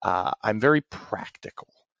I'm very practical.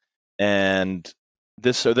 And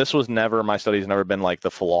this was never, my study's never been like the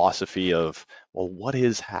philosophy of, well, what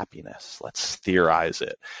is happiness? Let's theorize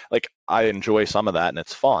it. Like, I enjoy some of that and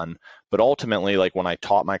it's fun, but ultimately, like when I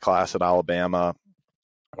taught my class at Alabama,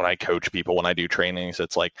 when I coach people, when I do trainings,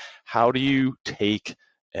 it's like, how do you take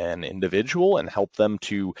an individual and help them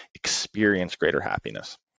to experience greater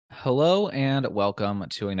happiness? Hello and welcome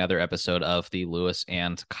to another episode of the Lewis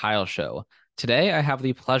and Kyle Show. Today, I have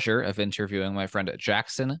the pleasure of interviewing my friend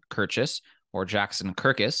Jackson Kerchis, or Jackson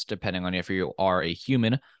Kerchis, depending on if you are a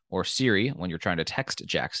human or Siri when you're trying to text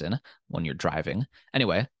Jackson when you're driving.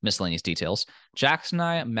 Anyway, miscellaneous details. Jackson and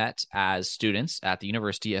I met as students at the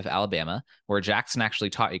University of Alabama, where Jackson actually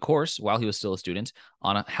taught a course while he was still a student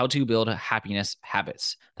on how to build happiness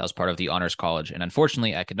habits. That was part of the Honors College, and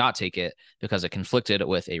unfortunately, I could not take it because it conflicted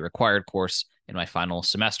with a required course in my final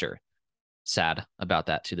semester. Sad about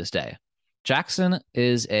that to this day. Jackson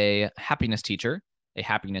is a happiness teacher, a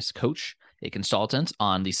happiness coach, a consultant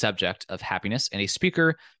on the subject of happiness, and a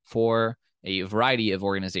speaker for a variety of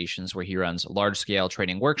organizations where he runs large-scale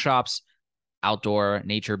training workshops, outdoor,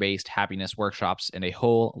 nature-based happiness workshops, and a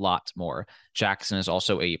whole lot more. Jackson is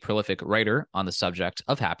also a prolific writer on the subject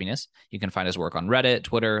of happiness. You can find his work on Reddit,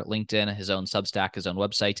 Twitter, LinkedIn, his own Substack, his own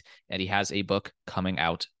website, and he has a book coming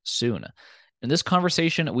out soon. In this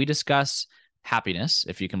conversation, we discuss happiness,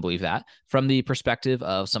 if you can believe that, from the perspective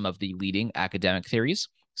of some of the leading academic theories,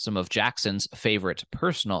 some of Jackson's favorite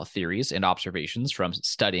personal theories and observations from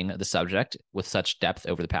studying the subject with such depth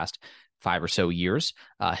over the past 5 or so years,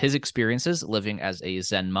 his experiences living as a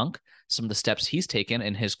Zen monk, some of the steps he's taken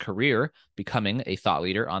in his career becoming a thought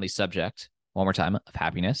leader on the subject, one more time, of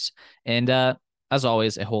happiness, and as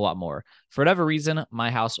always, a whole lot more. For whatever reason,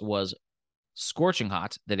 my house was scorching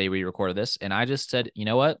hot the day we recorded this, and I just said, you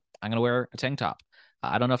know what? I'm going to wear a tank top.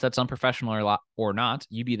 I don't know if that's unprofessional or not.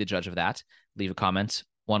 You be the judge of that. Leave a comment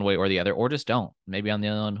one way or the other, or just don't. Maybe I'm the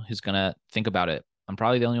only one who's going to think about it. I'm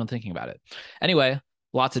probably the only one thinking about it. Anyway,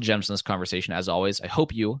 lots of gems in this conversation, as always. I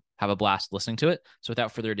hope you have a blast listening to it. So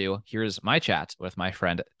without further ado, here's my chat with my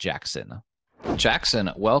friend Jackson.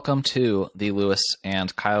 Jackson, welcome to the Lewis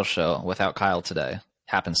and Kyle Show without Kyle today.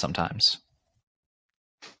 Happens sometimes.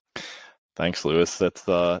 Thanks, Lewis. It's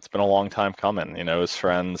been a long time coming. You know, as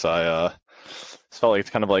friends, I felt like it's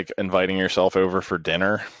kind of like inviting yourself over for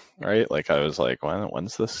dinner, right? Like I was like,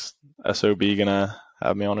 when's this SOB gonna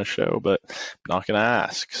have me on a show? But I'm not gonna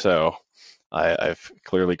ask. So I've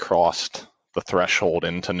clearly crossed the threshold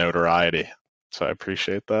into notoriety. So I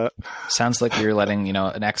appreciate that. Sounds like you're letting,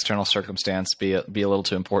 an external circumstance be a little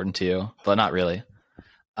too important to you, but not really.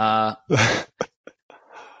 A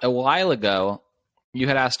while ago, you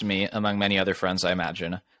had asked me, among many other friends, I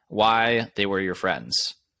imagine, why they were your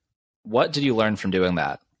friends. What did you learn from doing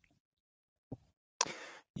that?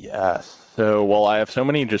 Yes. So, well, I have so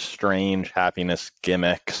many just strange happiness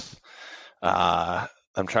gimmicks. I'm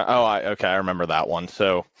trying. Okay, I remember that one.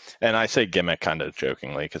 So, and I say gimmick kind of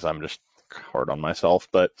jokingly because I'm just hard on myself,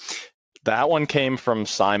 but that one came from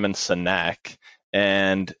Simon Sinek,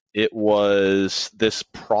 and it was this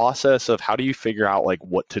process of how do you figure out like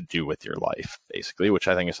what to do with your life, basically, which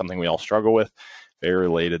I think is something we all struggle with, very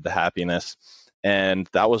related to happiness. And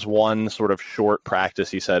that was one sort of short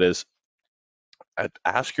practice he said is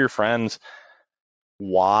ask your friends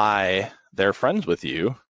why they're friends with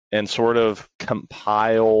you and sort of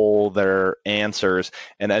compile their answers.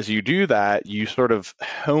 And as you do that, you sort of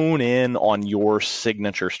hone in on your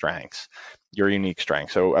signature strengths, your unique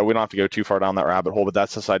strengths. So we don't have to go too far down that rabbit hole, but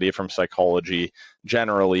that's this idea from psychology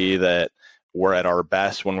generally that we're at our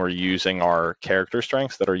best when we're using our character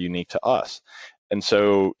strengths that are unique to us. And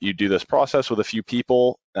so you do this process with a few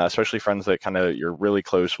people, especially friends that kind of you're really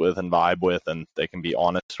close with and vibe with, and they can be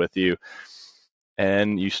honest with you.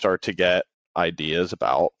 And you start to get ideas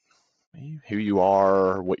about who you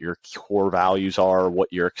are, what your core values are,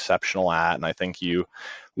 what you're exceptional at. And I think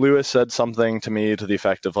Lewis said something to me to the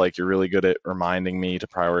effect of like, you're really good at reminding me to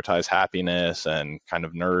prioritize happiness and kind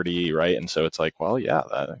of nerdy, right? And so it's like, well, yeah,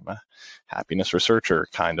 I'm a happiness researcher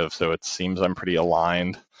kind of. So it seems I'm pretty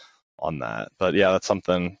aligned on that. But yeah, that's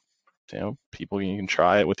something, people, you can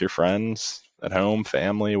try it with your friends at home,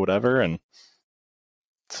 family, whatever. And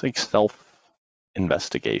it's like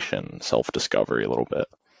self-investigation, self-discovery a little bit.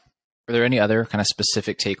 Are there any other kind of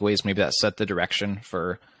specific takeaways maybe that set the direction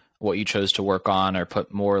for what you chose to work on or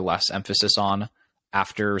put more or less emphasis on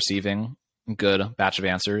after receiving a good batch of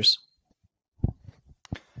answers?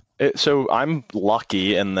 So I'm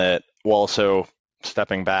lucky in that, so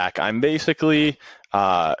stepping back, I'm basically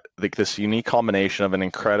like this unique combination of an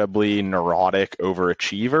incredibly neurotic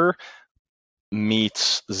overachiever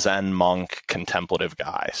meets Zen monk contemplative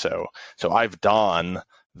guy. So I've done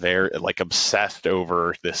very like obsessed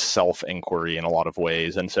over this self inquiry in a lot of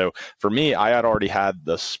ways. And so for me, I had already had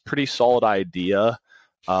this pretty solid idea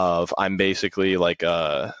of I'm basically like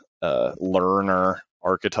a learner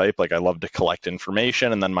archetype. Like I love to collect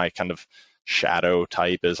information, and then my kind of shadow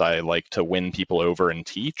type is I like to win people over and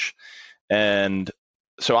teach. And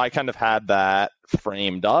so I kind of had that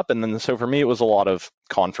framed up. And then so for me, it was a lot of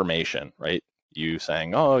confirmation, right? You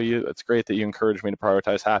saying, oh, it's great that you encourage me to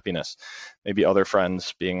prioritize happiness. Maybe other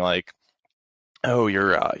friends being like, oh,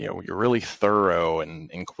 you're really thorough and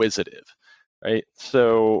inquisitive, right?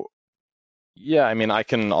 So yeah, I mean, I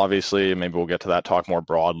can obviously, maybe we'll get to that, talk more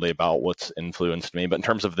broadly about what's influenced me. But in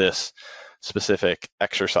terms of this specific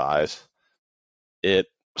exercise, it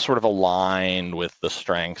sort of aligned with the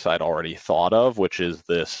strengths I'd already thought of, which is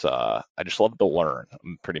this, I just love to learn.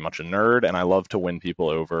 I'm pretty much a nerd, and I love to win people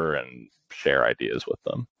over and share ideas with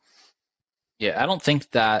them. Yeah, I don't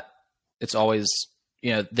think that it's always,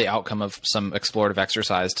 the outcome of some explorative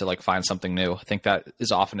exercise to like find something new. I think that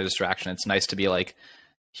is often a distraction. It's nice to be like,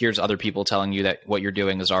 here's other people telling you that what you're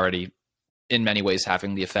doing is already in many ways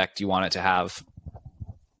having the effect you want it to have.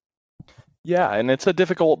 Yeah, and it's a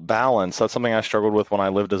difficult balance. That's something I struggled with when I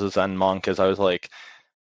lived as a Zen monk, is I was like,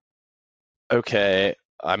 okay,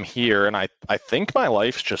 I'm here and I think my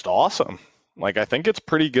life's just awesome. Like I think it's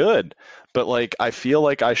pretty good. But like I feel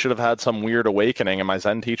like I should have had some weird awakening, and my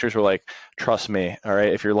Zen teachers were like, trust me, all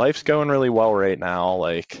right, if your life's going really well right now,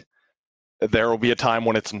 like there will be a time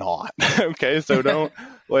when it's not. Okay, so don't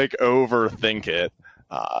like overthink it.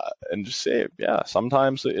 And just say, yeah,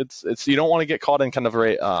 sometimes it's you don't want to get caught in kind of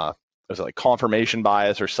was it like confirmation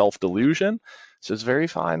bias or self-delusion. So it's a very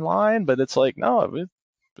fine line, but it's like, no,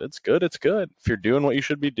 it's good. It's good. If you're doing what you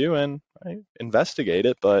should be doing, right, investigate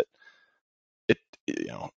it. But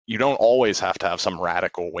you don't always have to have some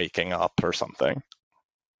radical waking up or something.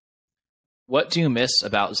 What do you miss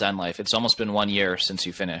about Zen life? It's almost been 1 year since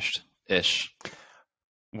you finished ish.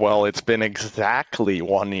 Well, it's been exactly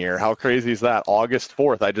 1 year. How crazy is that? August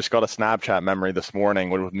 4th. I just got a Snapchat memory this morning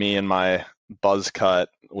with me and my buzz cut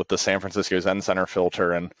with the San Francisco Zen Center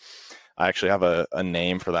filter. And I actually have a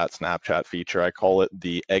name for that Snapchat feature. I call it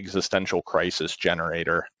the existential crisis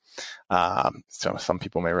generator. So some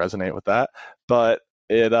people may resonate with that. But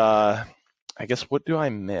I guess, what do I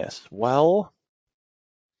miss? Well,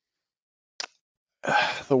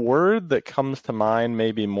 the word that comes to mind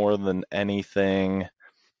maybe more than anything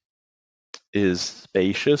is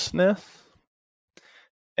spaciousness.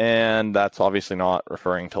 And that's obviously not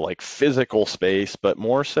referring to like physical space, but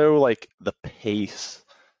more so like the pace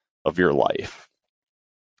of your life.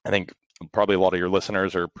 I think probably a lot of your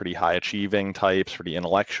listeners are pretty high achieving types, pretty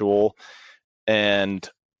intellectual. And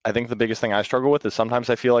I think the biggest thing I struggle with is sometimes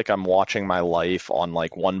I feel like I'm watching my life on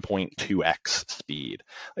like 1.2x speed.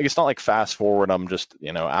 Like it's not like fast forward, I'm just,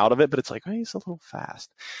 out of it, but it's like, hey, it's a little fast.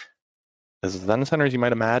 As Zen centers, you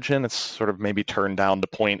might imagine, it's sort of maybe turned down to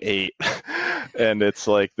 0.8. And it's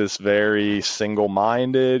like this very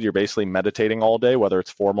single-minded, you're basically meditating all day, whether it's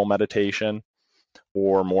formal meditation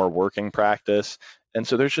or more working practice. And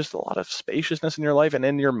so there's just a lot of spaciousness in your life and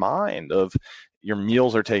in your mind of your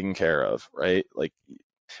meals are taken care of, right? Like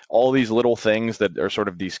all these little things that are sort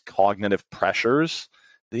of these cognitive pressures,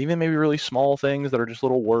 even maybe really small things that are just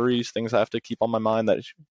little worries, things I have to keep on my mind that you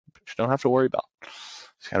don't have to worry about.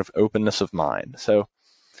 It's kind of openness of mind. So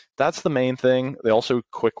that's the main thing. The also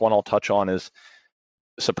quick one I'll touch on is,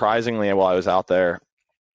 surprisingly, while I was out there,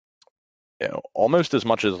 almost as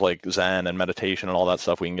much as like Zen and meditation and all that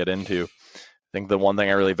stuff we can get into, I think the one thing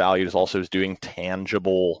I really valued is doing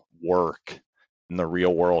tangible work in the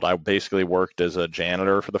real world. I basically worked as a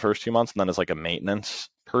janitor for the first 2 months and then as like a maintenance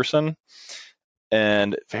person.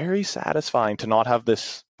 And very satisfying to not have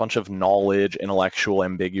this bunch of knowledge, intellectual,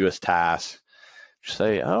 ambiguous tasks. Just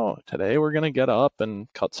say, oh, today we're going to get up and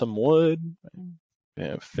cut some wood,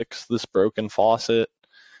 fix this broken faucet.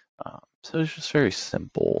 So it's just very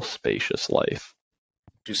simple, spacious life.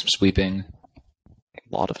 Do some sweeping.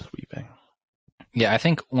 A lot of sweeping. Yeah, I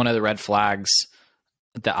think one of the red flags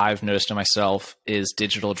that I've noticed in myself is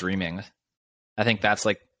digital dreaming. I think that's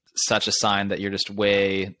like such a sign that you're just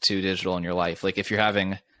way too digital in your life. Like if you're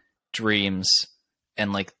having dreams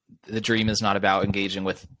and like the dream is not about engaging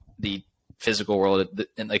with the physical world,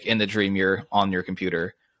 and like in the dream you're on your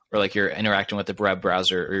computer or like you're interacting with the web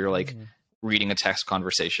browser or you're like reading a text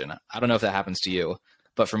conversation. I don't know if that happens to you,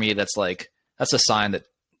 but for me that's a sign that,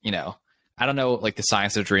 I don't know like the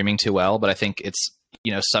science of dreaming too well, but I think it's,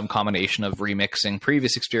 some combination of remixing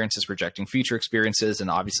previous experiences, projecting future experiences, and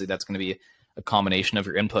obviously that's going to be a combination of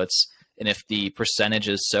your inputs. And if the percentage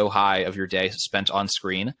is so high of your day spent on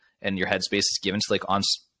screen and your headspace is given to like on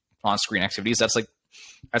screen activities, that's like,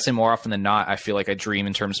 I'd say more often than not, I feel like I dream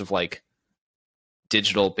in terms of like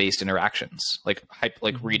digital based interactions, like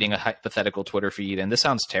reading a hypothetical Twitter feed. And this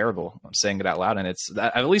sounds terrible, I'm saying it out loud, and it's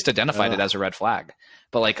I've at least identified it as a red flag.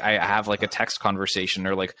 But like I have like a text conversation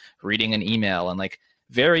or like reading an email, and like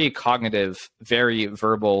very cognitive, very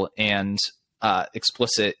verbal and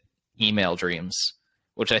explicit email dreams,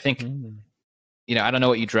 which I think I don't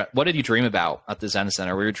know what did you dream about at the Zen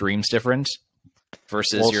Center? Were your dreams different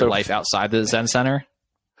versus your life outside the Zen Center?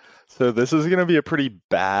 So this is going to be a pretty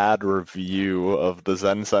bad review of the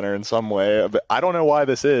Zen Center in some way, but I don't know why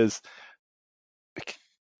this is.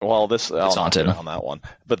 Well, it's haunted on that one,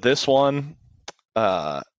 but this one,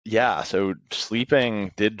 yeah. So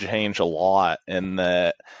sleeping did change a lot in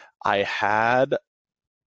that I had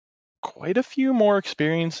quite a few more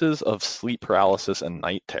experiences of sleep paralysis and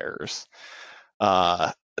night terrors.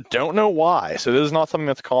 Don't know why. So this is not something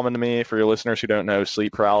that's common to me. For your listeners who don't know,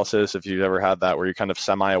 sleep paralysis, if you've ever had that where you're kind of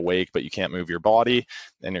semi-awake but you can't move your body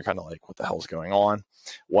and you're kind of like, what the hell's going on?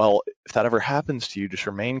 Well, if that ever happens to you, just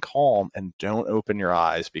remain calm and don't open your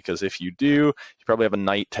eyes, because if you do, you probably have a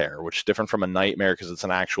night terror, which is different from a nightmare because it's an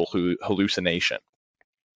actual hallucination.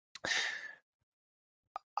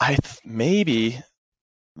 Maybe,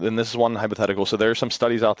 and this is one hypothetical, so there are some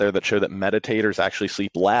studies out there that show that meditators actually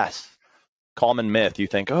sleep less. Common myth. You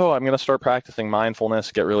think, oh, I'm going to start practicing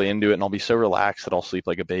mindfulness, get really into it, and I'll be so relaxed that I'll sleep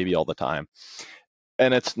like a baby all the time.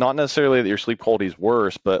 And it's not necessarily that your sleep quality is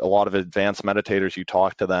worse, but a lot of advanced meditators, you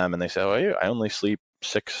talk to them and they say, oh, yeah, I only sleep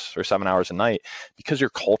 6 or 7 hours a night, because you're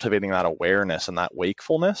cultivating that awareness and that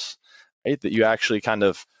wakefulness, right? That you actually kind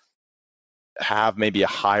of have maybe a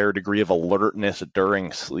higher degree of alertness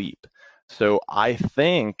during sleep. So I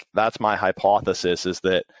think that's my hypothesis, is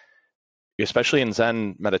that especially in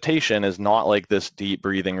Zen meditation, is not like this deep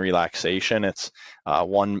breathing relaxation. It's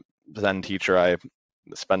one Zen teacher I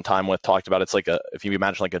spent time with talked about, it's like if you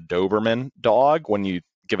imagine like a Doberman dog, when you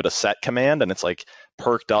give it a set command and it's like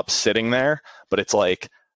perked up sitting there, but it's like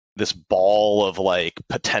this ball of like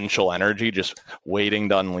potential energy just waiting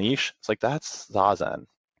to unleash. It's like, that's Zazen.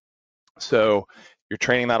 So you're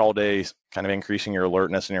training that all day, kind of increasing your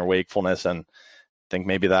alertness and your wakefulness, and I think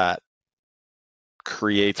maybe that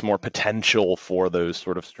creates more potential for those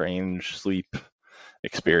sort of strange sleep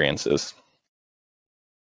experiences.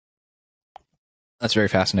 That's very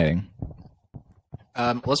fascinating.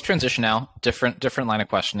 Let's transition now. Different line of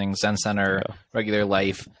questioning. Zen Center, regular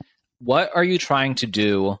life. What are you trying to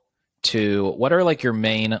do what are like your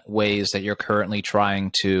main ways that you're currently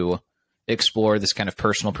trying to explore this kind of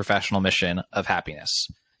personal, professional mission of happiness?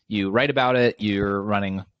 You write about it. You're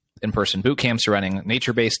running in-person boot camps. You're running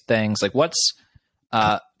nature-based things. Like, what's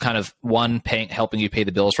kind of helping you pay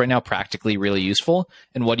the bills right now, practically really useful?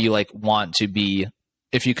 And what do you like want to be,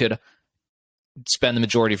 if you could spend the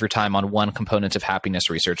majority of your time on one component of happiness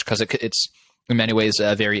research? Because it's in many ways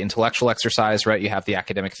a very intellectual exercise, right? You have the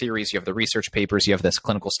academic theories, you have the research papers, you have this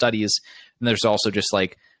clinical studies, and there's also just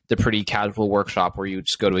like the pretty casual workshop where you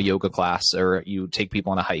just go to a yoga class or you take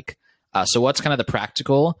people on a hike. So what's kind of the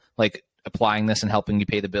practical, like applying this and helping you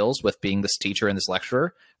pay the bills with being this teacher and this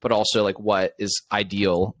lecturer, but also like what is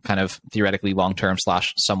ideal kind of theoretically long-term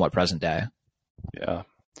 / somewhat present day? Yeah.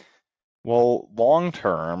 Well,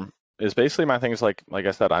 long-term is basically my thing is like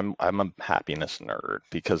I said, I'm a happiness nerd,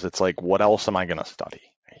 because it's like, what else am I going to study?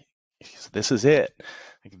 Right? This is it.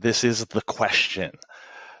 Like, this is the question.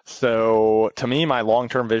 So to me, my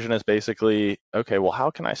long-term vision is basically, okay, well, how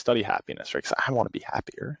can I study happiness? Right? 'Cause I want to be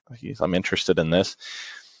happier. I'm interested in this.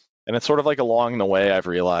 And it's sort of like along the way, I've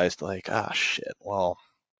realized like, shit, well,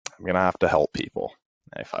 I'm going to have to help people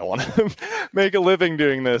if I want to make a living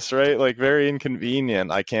doing this, right? Like, very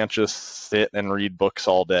inconvenient. I can't just sit and read books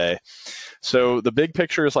all day. So the big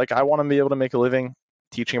picture is like, I want to be able to make a living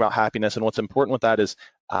teaching about happiness. And what's important with that is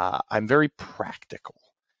I'm very practical.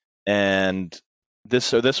 And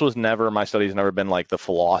this was never, my study's never been like the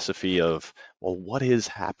philosophy of, well, what is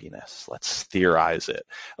happiness? Let's theorize it.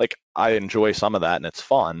 Like, I enjoy some of that and it's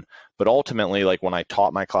fun, but ultimately, like when I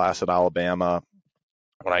taught my class at Alabama,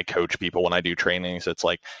 when I coach people, when I do trainings, it's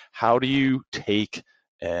like, how do you take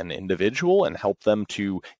an individual and help them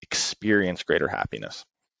to experience greater happiness?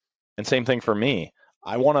 And same thing for me.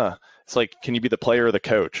 It's like, can you be the player or the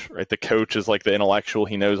coach, right? The coach is like the intellectual.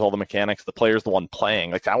 He knows all the mechanics. The player is the one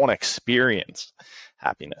playing. Like, I want to experience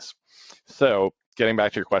happiness. So getting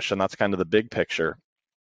back to your question, that's kind of the big picture.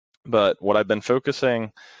 But what I've been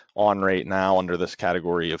focusing on right now under this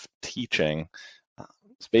category of teaching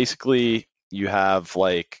is basically you have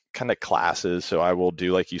like kind of classes. So I will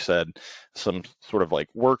do, like you said, some sort of like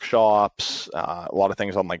workshops, a lot of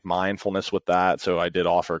things on like mindfulness with that. So I did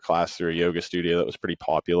offer a class through a yoga studio that was pretty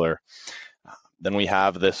popular. Then we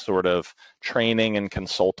have this sort of training and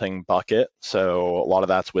consulting bucket. So a lot of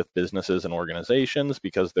that's with businesses and organizations,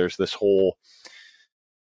 because there's this whole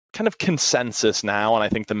kind of consensus now, and I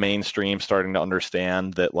think the mainstream starting to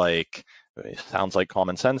understand that, like, it sounds like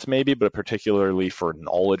common sense maybe, but particularly for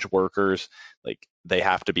knowledge workers, like they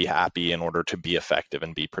have to be happy in order to be effective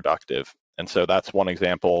and be productive. And so that's one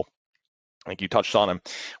example. Like you touched on, I'm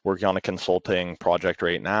working on a consulting project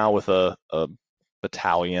right now with a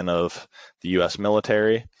battalion of the US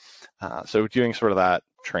military. So doing sort of that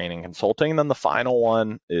training consulting. And then the final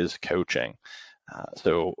one is coaching.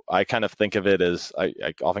 So I kind of think of it as, I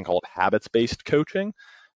often call it habits-based coaching,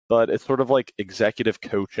 but it's sort of like executive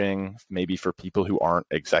coaching, maybe for people who aren't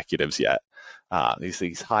executives yet.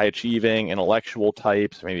 These high-achieving intellectual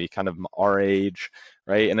types, maybe kind of our age,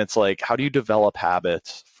 right? And it's like, how do you develop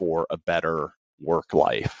habits for a better work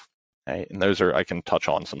life? Right? And those are, I can touch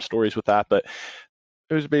on some stories with that, but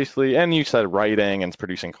it was basically, and you said writing and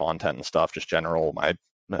producing content and stuff, just general, my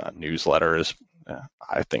newsletter is,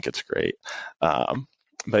 I think it's great.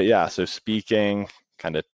 But yeah, so speaking,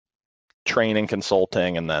 kind of training,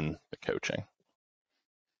 consulting, and then the coaching.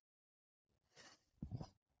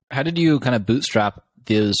 How did you kind of bootstrap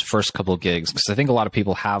those first couple of gigs? Because I think a lot of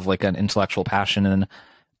people have like an intellectual passion and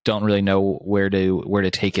don't really know where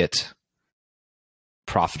to take it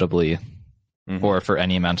profitably or for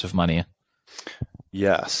any amount of money.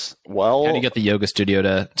 Yes. Well, how do you get the yoga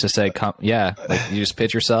studio to say, come, yeah, like you just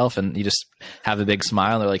pitch yourself and you just have a big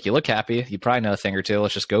smile. And they're like, you look happy. You probably know a thing or two.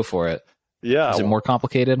 Let's just go for it. Yeah. Is it more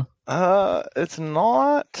complicated? It's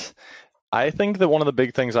not. I think that one of the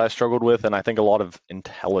big things I struggled with, and I think a lot of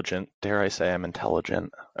intelligent, dare I say I'm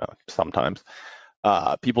intelligent sometimes,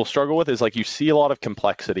 people struggle with, is like you see a lot of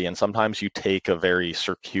complexity, and sometimes you take a very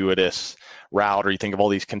circuitous route, or you think of all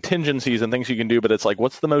these contingencies and things you can do, but it's like,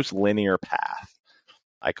 what's the most linear path?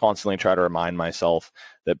 I constantly try to remind myself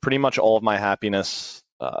that pretty much all of my happiness,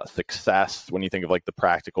 success, when you think of like the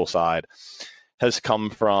practical side, has come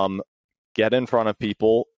from get in front of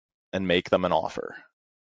people and make them an offer.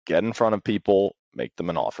 Get in front of people, make them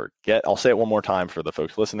an offer. I'll say it one more time for the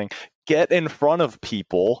folks listening. Get in front of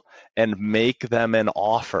people and make them an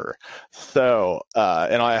offer. So,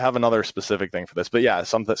 and I have another specific thing for this, but yeah,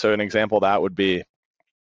 so an example of that would be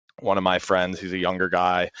one of my friends. He's a younger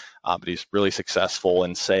guy, but he's really successful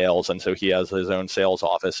in sales, and so he has his own sales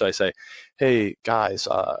office. So I say, hey guys,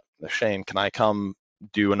 Shane, can I come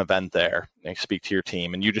do an event there and speak to your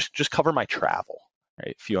team, and you just cover my travel,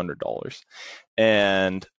 right? A few $100s,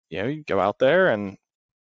 and you go out there and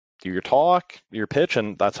do your talk, your pitch,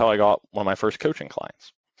 and that's how I got one of my first coaching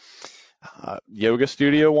clients. Yoga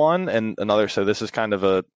studio one, and another. So this is kind of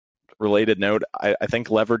a related note. I think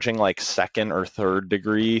leveraging like second or third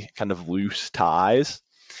degree kind of loose ties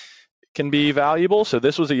can be valuable. So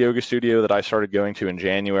this was a yoga studio that I started going to in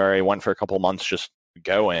January. I went for a couple of months just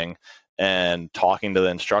going, and talking to the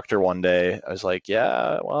instructor one day, I was like,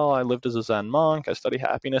 yeah, well, I lived as a Zen monk. I study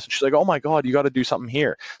happiness. And she's like, oh my God, you got to do something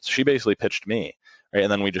here. So she basically pitched me, right?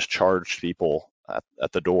 And then we just charged people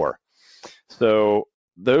at the door. So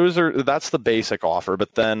that's the basic offer.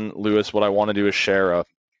 But then, Lewis, what I want to do is share a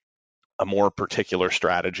more particular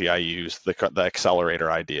strategy I use, the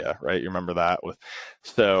accelerator idea, right? You remember that?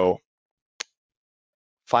 So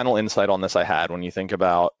final insight on this I had, when you think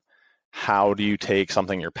about how do you take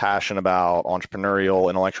something you're passionate about, entrepreneurial,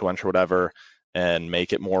 intellectual venture, whatever, and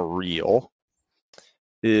make it more real,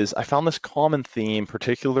 is I found this common theme,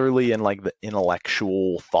 particularly in like the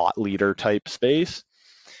intellectual thought leader type space,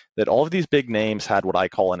 that all of these big names had what I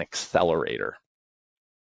call an accelerator.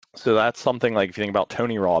 So that's something like, if you think about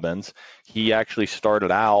Tony Robbins, he actually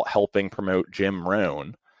started out helping promote Jim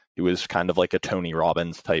Rohn, who was kind of like a Tony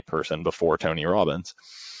Robbins type person before Tony Robbins.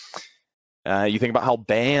 You think about how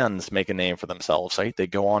bands make a name for themselves, right? They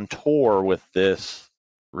go on tour with this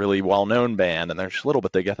really well-known band, and they're just little,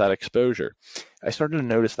 but they get that exposure. I started to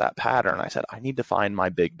notice that pattern. I said, I need to find my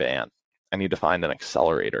big band. I need to find an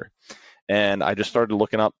accelerator. And I just started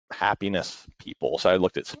looking up happiness people. So I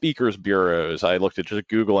looked at speakers bureaus. I looked at just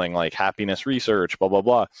Googling like happiness research, blah, blah,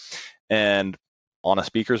 blah. And on a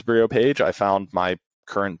speakers bureau page, I found my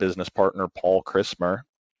current business partner, Paul Christmer,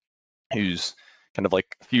 who's kind of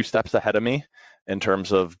like a few steps ahead of me in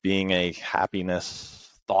terms of being a happiness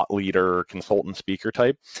thought leader, consultant, speaker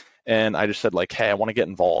type. And I just said like, hey, I want to get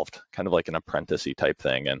involved, kind of like an apprentice-y type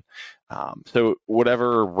thing. And so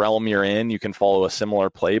whatever realm you're in, you can follow a similar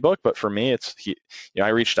playbook. But for me, I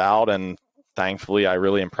reached out, and thankfully I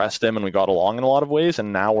really impressed him and we got along in a lot of ways.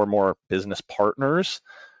 And now we're more business partners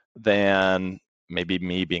than maybe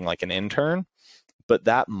me being like an intern. But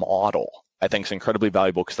that model, I think, is incredibly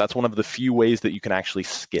valuable because that's one of the few ways that you can actually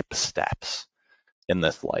skip steps in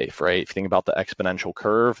this life, right? If you think about the exponential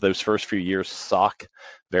curve, those first few years suck,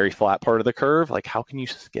 very flat part of the curve. Like, how can you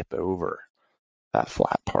skip over that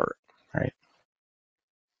flat part, right?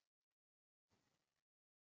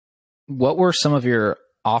 What were some of your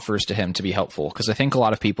offers to him to be helpful? Because I think a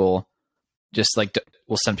lot of people just like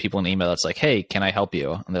will send people an email that's like, hey, can I help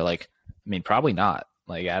you? And they're like, I mean, probably not.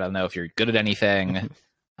 Like, I don't know if you're good at anything.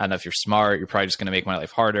 I don't know if you're smart. You're probably just going to make my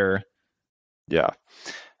life harder. Yeah.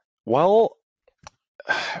 Well,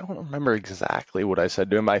 I don't remember exactly what I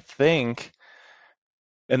said to him. I think,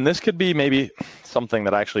 and this could be maybe something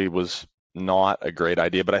that actually was not a great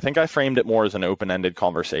idea, but I think I framed it more as an open-ended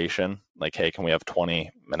conversation. Like, hey, can we have 20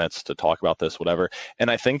 minutes to talk about this, whatever? And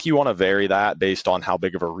I think you want to vary that based on how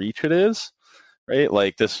big of a reach it is, right?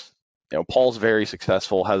 Like this, Paul's very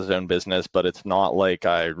successful, has his own business, but it's not like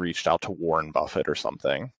I reached out to Warren Buffett or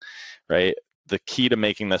something, right? The key to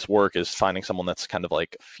making this work is finding someone that's kind of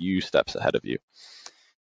like a few steps ahead of you.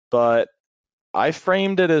 But I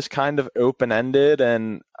framed it as kind of open-ended,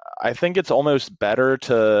 and I think it's almost better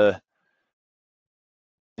to,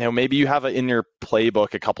 maybe you have in your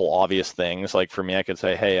playbook a couple obvious things. Like for me, I could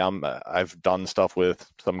say, hey, I've done stuff with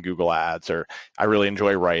some Google ads, or I really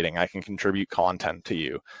enjoy writing. I can contribute content to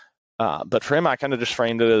you. But for him, I kind of just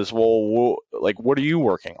framed it as, well, like, what are you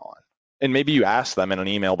working on? And maybe you ask them in an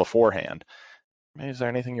email beforehand, is there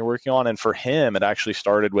anything you're working on? And for him, it actually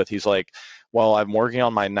started with, he's like, well, I'm working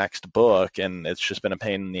on my next book and it's just been a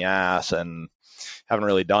pain in the ass and haven't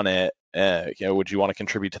really done it. Would you want to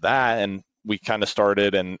contribute to that? And we kind of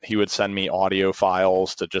started, and he would send me audio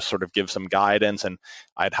files to just sort of give some guidance, and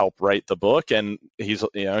I'd help write the book. And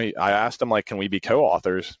I asked him, like, can we be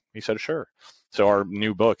co-authors? He said, sure. So our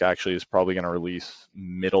new book actually is probably going to release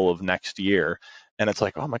middle of next year. And it's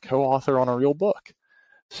like, oh, I'm a co-author on a real book.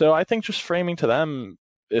 So I think just framing to them,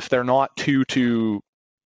 if they're not too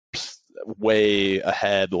way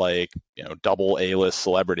ahead, like, double A-list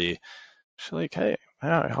celebrity, just like, hey,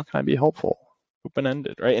 how can I be helpful?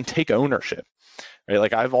 Open-ended, right? And take ownership, right?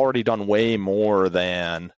 Like, I've already done way more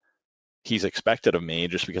than he's expected of me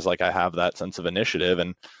just because, like, I have that sense of initiative.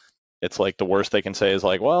 And it's like the worst they can say is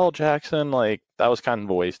like, well, Jackson, like, that was kind of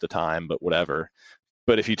a waste of time, but whatever.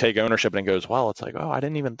 But if you take ownership and it goes, well, it's like, oh, I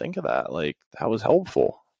didn't even think of that. Like, that was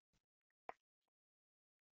helpful.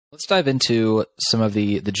 Let's dive into some of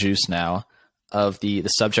the juice now of the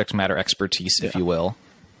subject matter expertise, if you will.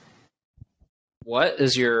 What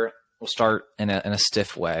is we'll start in a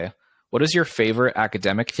stiff way. What is your favorite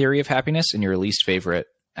academic theory of happiness and your least favorite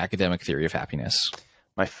academic theory of happiness?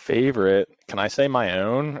 My favorite, can I say my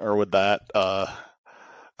own, or would that,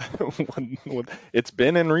 it's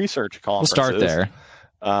been in research conferences. We'll start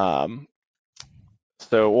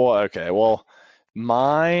there. Well,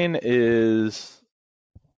 mine is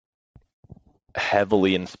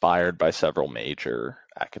heavily inspired by several major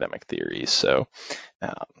academic theories. So,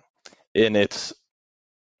 and it's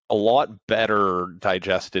a lot better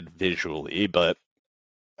digested visually, but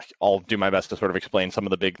I'll do my best to sort of explain some of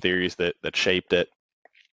the big theories that shaped it.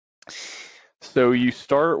 So you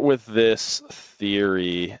start with this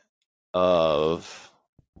theory of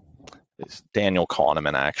Daniel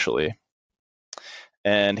Kahneman, actually.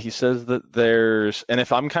 And he says that and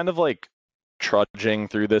if I'm kind of like trudging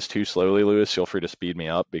through this too slowly, Lewis, feel free to speed me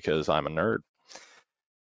up because I'm a nerd.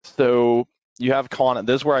 So you have Kahneman.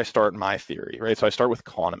 This is where I start my theory, right? So I start with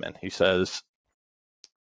Kahneman. He says,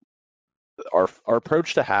 our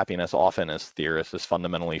approach to happiness often as theorists is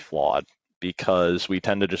fundamentally flawed because we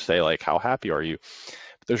tend to just say, like, how happy are you?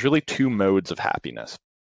 But there's really two modes of happiness.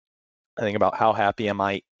 I think about how happy am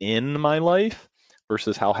I in my life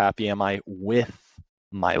versus how happy am I with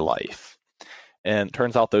my life. And it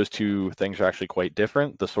turns out those two things are actually quite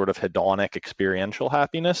different, the sort of hedonic experiential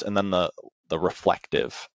happiness and then the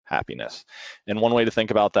reflective happiness. And one way to think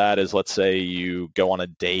about that is, let's say you go on a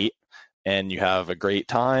date and you have a great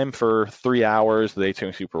time for 3 hours, the date's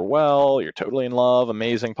going super well, you're totally in love,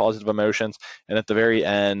 amazing positive emotions, and at the very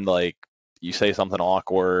end, like, you say something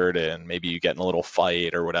awkward and maybe you get in a little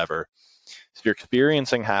fight or whatever. So you're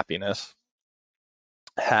experiencing happiness,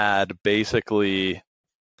 had basically,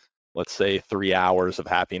 let's say, 3 hours of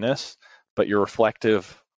happiness, but your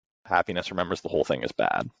reflective happiness remembers the whole thing is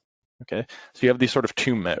bad. Okay, so you have these sort of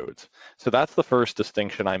two modes. So that's the first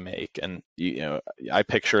distinction I make. And, I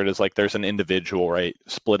picture it as like there's an individual, right,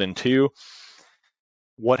 split in two.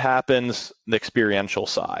 What happens, the experiential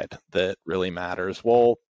side that really matters?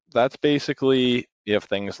 Well, that's basically You have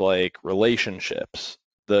things like relationships,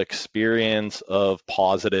 the experience of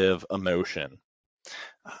positive emotion.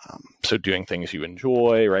 So doing things you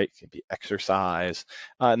enjoy, right? It can be exercise.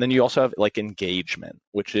 And then you also have like engagement,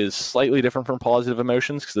 which is slightly different from positive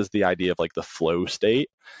emotions because it's the idea of like the flow state.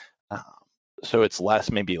 Um, so it's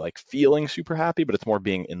less maybe like feeling super happy, but it's more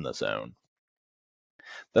being in the zone.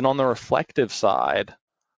 Then on the reflective side,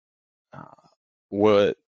 uh,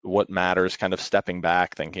 what matters, kind of stepping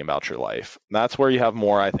back, thinking about your life. That's where you have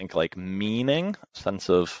more, I think, like meaning, sense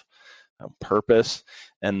of purpose,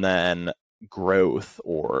 and then growth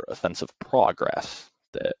or a sense of progress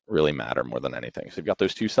that really matter more than anything. So you've got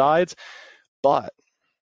those two sides, but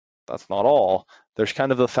that's not all. There's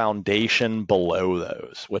kind of the foundation below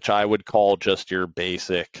those, which I would call just your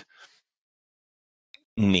basic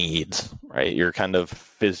needs, right? Your kind of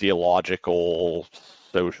physiological,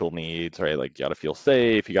 social needs, right? Like you got to feel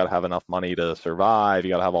safe, you got to have enough money to survive,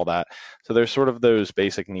 you got to have all that. So there's sort of those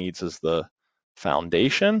basic needs as the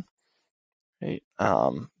foundation, right?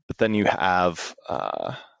 But then you have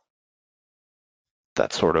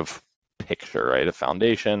that sort of picture, right? A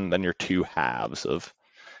foundation, then your two halves of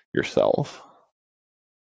yourself.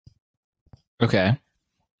 Okay.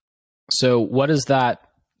 So what does that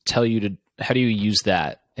tell you to, how do you use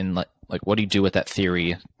that in like what do you do with that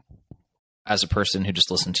theory as a person who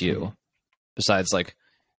just listened to you? Besides like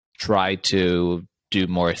try to do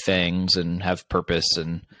more things and have purpose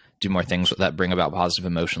and do more things that bring about positive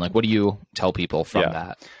emotion. Like what do you tell people from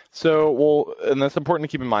that? So, well, and that's important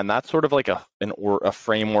to keep in mind. That's sort of like a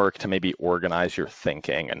framework to maybe organize your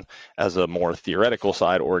thinking, and as a more theoretical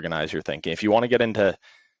side, organize your thinking. If you want to get into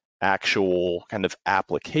actual kind of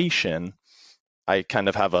application, I kind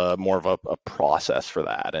of have a more of a process for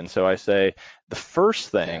that. And so I say the first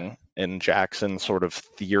thing in Jackson's sort of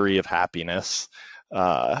theory of happiness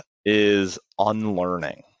is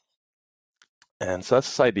unlearning. And so that's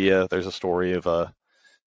this idea. There's a story of a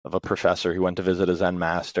professor who went to visit a Zen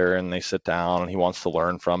master, and they sit down and he wants to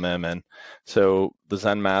learn from him. And so the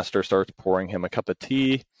Zen master starts pouring him a cup of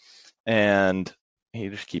tea, and he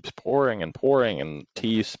just keeps pouring and pouring, and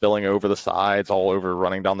tea spilling over the sides, all over,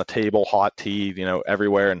 running down the table, hot tea,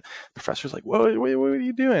 everywhere. And the professor's like, what are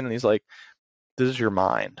you doing? And he's like, this is your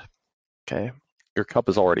mind, okay? Your cup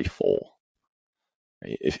is already full.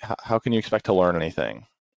 How can you expect to learn anything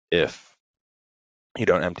if you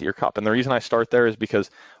don't empty your cup? And the reason I start there is because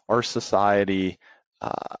our society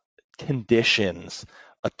conditions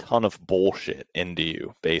a ton of bullshit into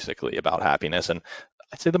you, basically, about happiness. And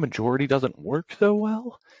I'd say the majority doesn't work so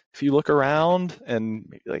well. If you look around and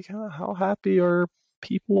maybe like, how happy are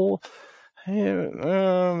people? Hey,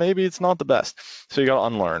 maybe it's not the best. So you got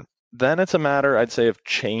to unlearn. Then it's a matter, I'd say, of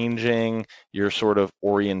changing your sort of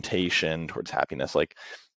orientation towards happiness, like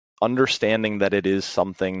understanding that it is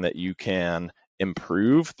something that you can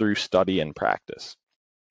improve through study and practice.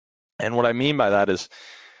 And what I mean by that is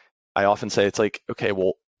I often say it's like, okay,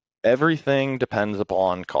 well, everything depends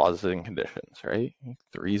upon causes and conditions, right?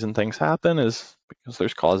 The reason things happen is because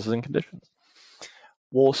there's causes and conditions.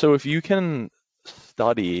 Well, so if you can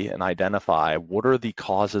study and identify what are the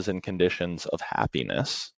causes and conditions of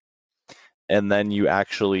happiness, and then you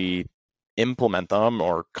actually implement them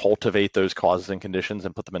or cultivate those causes and conditions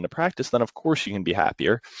and put them into practice, then of course you can be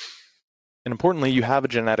happier. And importantly, you have a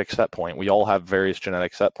genetic set point. We all have various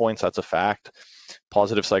genetic set points. That's a fact.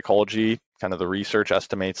 Positive psychology, kind of the research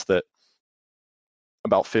estimates that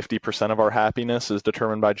about 50% of our happiness is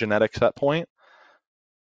determined by genetic set point.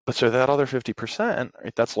 But so that other 50%,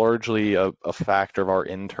 right, that's largely a factor of our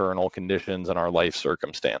internal conditions and our life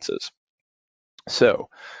circumstances. So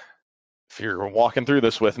if you're walking through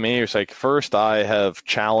this with me, it's like, first, I have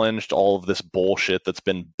challenged all of this bullshit that's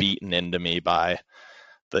been beaten into me by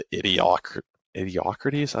the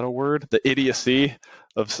idiocracy, is that a word? The idiocy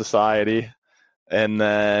of society. And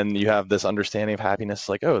then you have this understanding of happiness,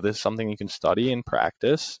 like, oh, this is something you can study and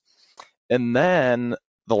practice. And then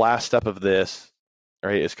the last step of this,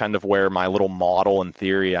 right, is kind of where my little model and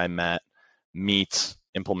theory I met meets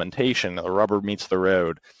implementation, the rubber meets the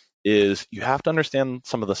road, is you have to understand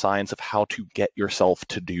some of the science of how to get yourself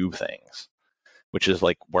to do things, which is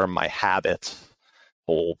like where my habits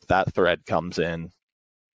whole that thread comes in.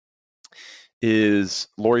 Is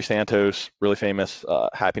Laurie Santos, really famous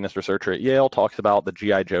happiness researcher at Yale, talks about the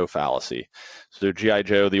G.I. Joe fallacy. So G.I.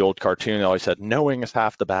 Joe, the old cartoon, always said, knowing is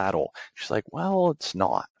half the battle. She's like, well, it's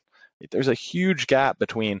not. There's a huge gap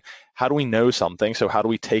between how do we know something, so how do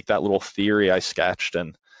we take that little theory I sketched,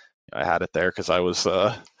 and I had it there because I was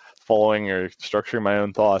following or structuring my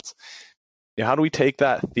own thoughts. How do we take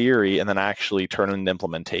that theory and then actually turn it into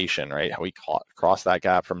implementation, right? How we cross that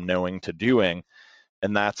gap from knowing to doing.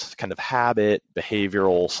 And that's kind of habit,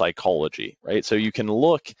 behavioral psychology, right? So you can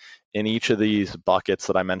look in each of these buckets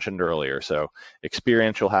that I mentioned earlier. So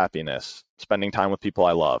experiential happiness, spending time with people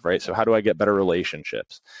I love, right? So how do I get better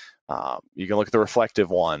relationships? You can look at the reflective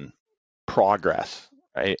one, progress,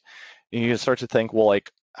 right? And you can start to think, well,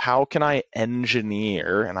 like, how can I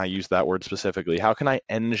engineer, and I use that word specifically, how can I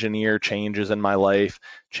engineer changes in my life,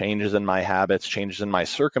 changes in my habits, changes in my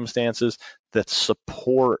circumstances that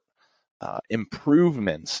support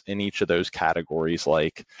improvements in each of those categories,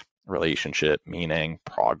 like relationship, meaning,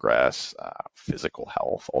 progress, physical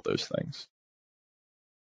health, all those things.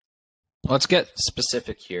 Let's get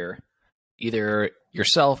specific here. Either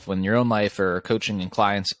yourself, in your own life, or coaching and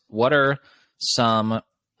clients, what are some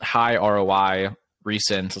high ROI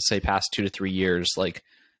recent, let's say past 2 to 3 years, like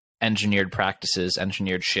engineered practices,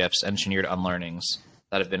 engineered shifts, engineered unlearnings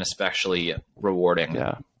that have been especially rewarding?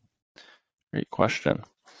 Yeah, great question.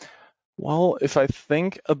 Well, if I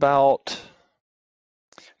think about,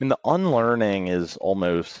 I mean, the unlearning is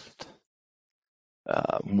almost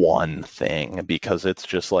one thing, because it's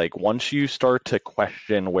just like once you start to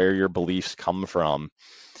question where your beliefs come from,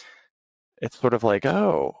 it's sort of like,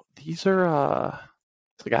 oh, these are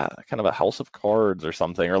it's like a kind of a house of cards or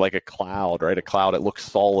something, or like a cloud, right? A cloud, it looks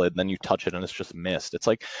solid, then you touch it and it's just mist. It's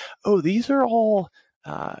like, oh, these are all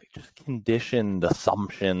just conditioned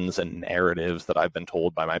assumptions and narratives that I've been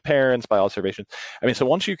told by my parents, by observations. I mean, so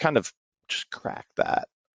once you kind of just crack that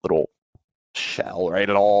little shell, right,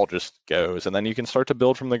 it all just goes, and then you can start to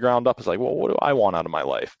build from the ground up. It's like, well, what do I want out of my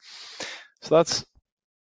life? So that's,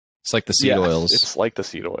 it's like the seed oils. It's like the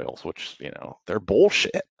seed oils, which, they're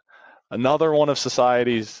bullshit. Another one of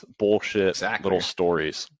society's bullshit little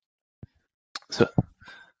stories. So,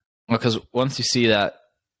 because once you see that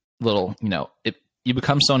little, you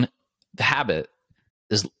become the habit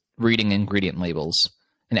is reading ingredient labels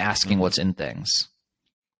and asking what's in things.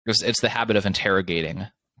 Because it's the habit of interrogating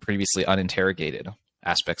previously uninterrogated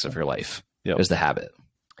aspects of your life. Yep. Is the habit.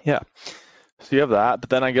 Yeah. So you have that, but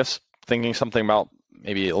then I guess thinking something about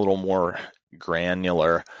maybe a little more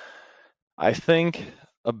granular, I think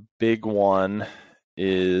a big one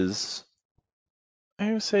is,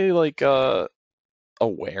 I would say, like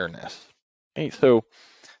awareness. Okay, so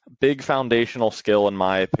big foundational skill in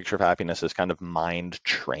my picture of happiness is kind of mind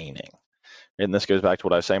training. And this goes back to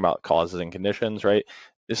what I was saying about causes and conditions, right?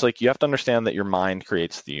 It's like you have to understand that your mind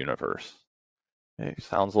creates the universe. It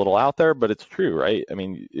sounds a little out there, but it's true, right? I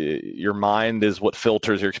mean, your mind is what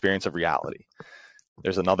filters your experience of reality.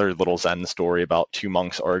 There's another little Zen story about two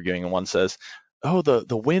monks arguing, and one says, oh,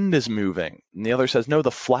 the wind is moving. And the other says, no,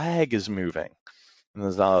 the flag is moving. And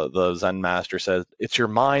the Zen master says, it's your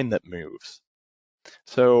mind that moves.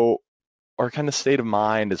 So our kind of state of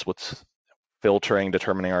mind is what's filtering,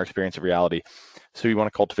 determining our experience of reality. So you want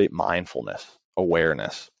to cultivate mindfulness,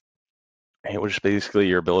 awareness, which is basically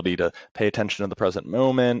your ability to pay attention to the present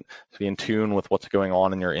moment, to be in tune with what's going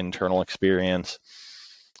on in your internal experience.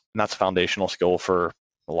 And that's a foundational skill for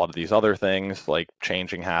a lot of these other things, like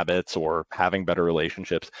changing habits or having better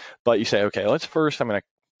relationships. But you say, okay, I'm going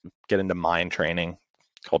to get into mind training,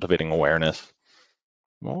 cultivating awareness.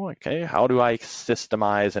 Well, okay, how do I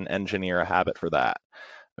systemize and engineer a habit for that?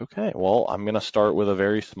 Okay, well, I'm going to start with a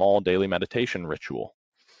very small daily meditation ritual.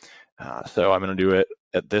 So I'm going to do it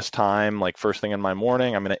at this time, like first thing in my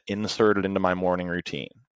morning. I'm going to insert it into my morning routine,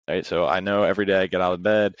 right? So I know every day I get out of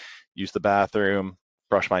bed, use the bathroom,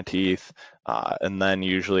 brush my teeth, and then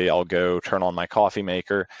usually I'll go turn on my coffee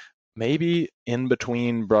maker. Maybe in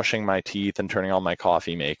between brushing my teeth and turning on my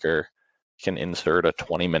coffee maker, you can insert a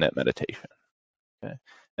 20-minute meditation. Okay?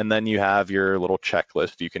 And then you have your little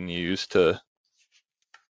checklist you can use to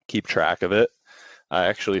keep track of it.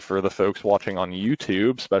 Actually, for the folks watching on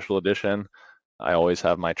YouTube, special edition, I always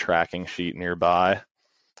have my tracking sheet nearby,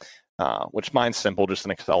 which mine's simple, just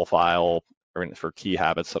an Excel file for key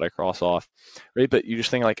habits that I cross off, right? But you just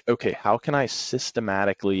think like, okay, how can I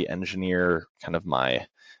systematically engineer kind of my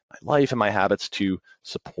life and my habits to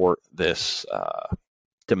support this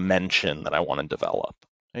dimension that I want to develop,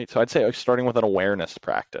 right? So I'd say starting with an awareness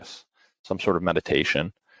practice, some sort of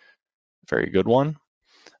meditation, very good one.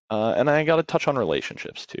 And I got to touch on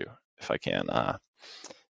relationships too, if I can.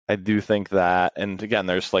 I do think that, and again,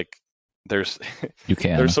 there's some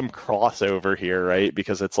crossover here, right?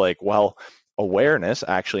 Because it's like, well, awareness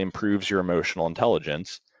actually improves your emotional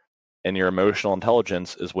intelligence, and your emotional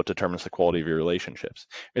intelligence is what determines the quality of your relationships.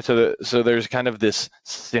 And so there's kind of this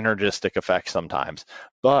synergistic effect sometimes.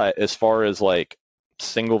 But as far as like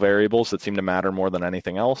single variables that seem to matter more than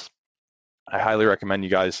anything else, I highly recommend you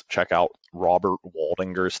guys check out Robert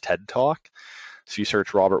Waldinger's TED Talk. So you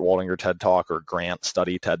search Robert Waldinger TED Talk or Grant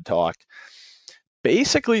Study TED Talk.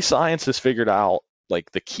 basically science has figured out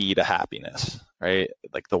like the key to happiness, right?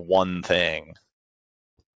 Like the one thing.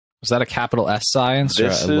 Is that a capital S science or a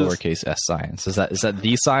This is lowercase s science? Is that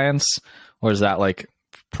the science, or is that like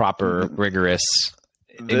proper rigorous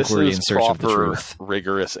this inquiry is in search of the proper truth?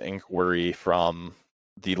 rigorous inquiry from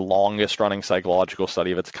the longest running psychological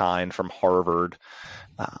study of its kind from Harvard.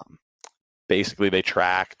 Basically, they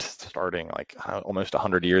tracked, starting like almost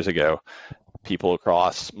 100 years ago, people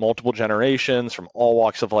across multiple generations from all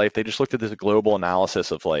walks of life. They just looked at this global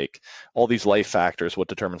analysis of like all these life factors, what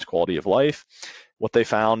determines quality of life. What they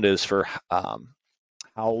found is for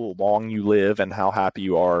how long you live and how happy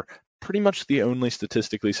you are, pretty much the only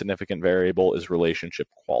statistically significant variable is relationship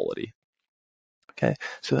quality. Okay,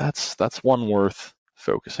 so that's one worth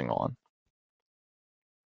focusing on.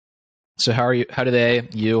 So how you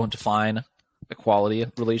define a quality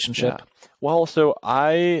relationship? Yeah. Well, so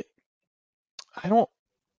I don't.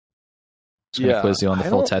 Just gonna quiz you on the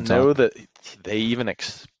full TED Talk. I don't know that they even.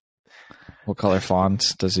 What color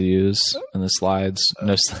font does he use in the slides?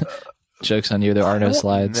 No jokes on you. There are no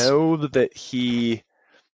slides. I don't know that he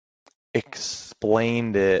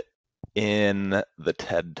explained it in the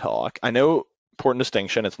TED Talk. I know, important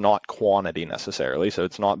distinction, it's not quantity necessarily, so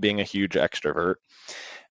it's not being a huge extrovert,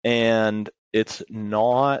 and it's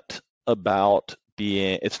not about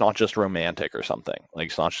it's not just romantic or something. Like,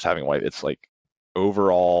 it's not just having a wife, it's like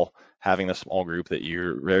overall having a small group that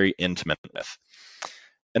you're very intimate with.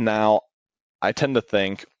 And now I tend to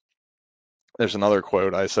think, there's another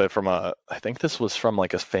quote I said from I think this was from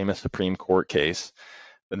like a famous Supreme Court case,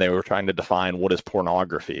 and they were trying to define what is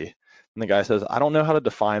pornography. And the guy says, I don't know how to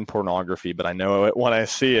define pornography, but I know it when I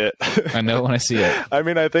see it. I know it when I see it. I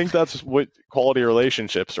mean, I think that's what quality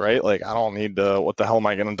relationships, right? Like, I don't need to, what the hell am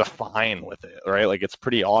I going to define with it, right? Like, it's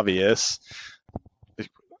pretty obvious.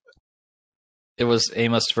 It was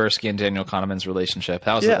Amos Tversky and Daniel Kahneman's relationship.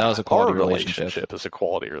 That was a quality relationship. It's a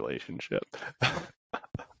quality relationship.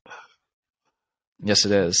 Yes,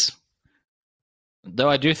 it is. Though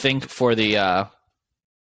I do think for the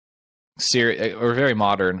we're very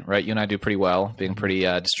modern, right? You and I do pretty well, being pretty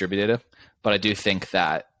distributed. But I do think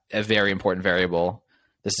that a very important variable,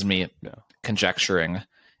 this is me conjecturing,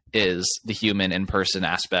 is the human in-person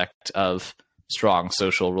aspect of strong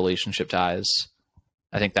social relationship ties.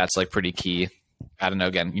 I think that's like pretty key. I don't know,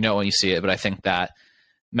 again, you know when you see it, but I think that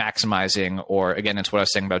maximizing, or again, it's what I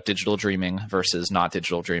was saying about digital dreaming versus not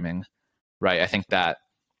digital dreaming, right? I think that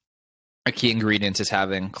a key ingredient is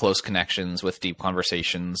having close connections with deep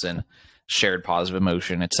conversations and shared positive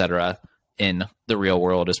emotion, etc. in the real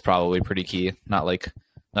world is probably pretty key. Not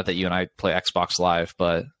that you and I play Xbox Live,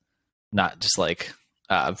 but not just like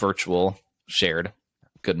virtual shared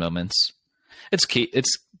good moments. It's key.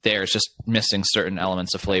 It's there. It's just missing certain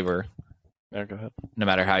elements of flavor. Yeah, go ahead. No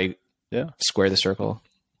matter how you square the circle.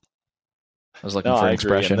 I was looking for an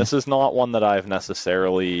expression. And this is not one that I've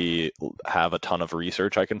necessarily have a ton of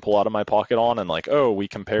research I can pull out of my pocket on and like, oh, we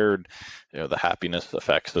compared, the happiness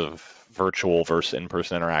effects of virtual versus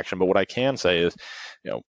in-person interaction. But what I can say is,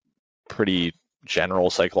 pretty general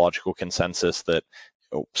psychological consensus that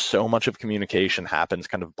so much of communication happens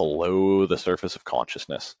kind of below the surface of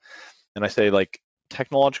consciousness. And I say, like,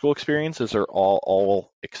 technological experiences are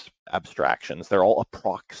all abstractions. They're all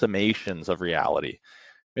approximations of reality.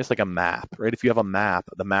 It's like a map, right? If you have a map,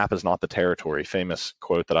 the map is not the territory. Famous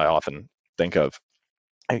quote that I often think of.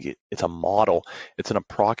 It's a model. It's an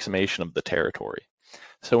approximation of the territory.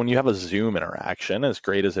 So when you have a Zoom interaction, as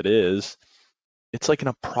great as it is, it's like an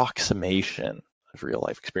approximation of real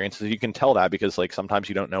life experiences. You can tell that because like sometimes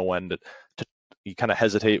you don't know when to you kind of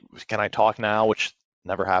hesitate. Can I talk now? Which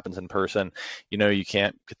never happens in person. You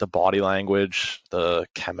can't get the body language, the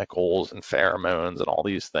chemicals and pheromones and all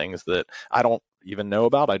these things that I don't even know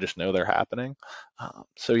about. I just know they're happening.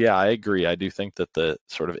 So yeah, I agree. I do think that the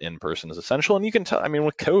sort of in-person is essential. And you can tell, I mean,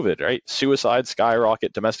 with COVID, right? Suicide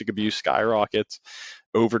skyrocket, domestic abuse skyrockets,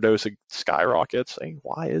 overdose skyrockets.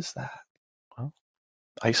 Why is that? Well,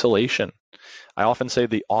 isolation. I often say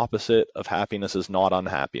the opposite of happiness is not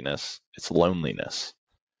unhappiness. It's loneliness.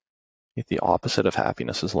 The opposite of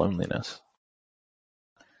happiness is loneliness.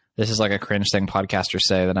 This is like a cringe thing podcasters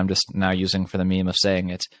say that I'm just now using for the meme of saying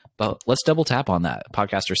it. But let's double tap on that.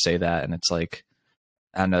 Podcasters say that, and it's like,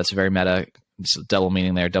 I don't know, it's very meta. It's double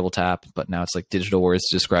meaning there, double tap. But now it's like digital words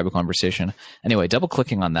to describe a conversation. Anyway, double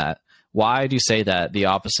clicking on that. Why do you say that the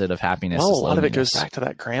opposite of happiness is loneliness? A lot of it goes back to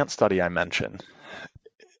that Grant study I mentioned.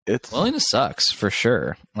 Loneliness sucks for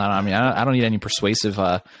sure. I don't need any persuasive.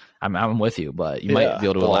 I'm with you, but you might be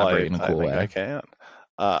able to elaborate in a cool way. I can.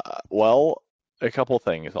 Well, a couple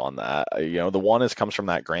things on that. The one is comes from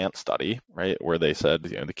that Grant study, right, where they said,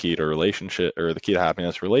 the key to relationship or the key to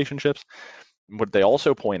happiness relationships. What they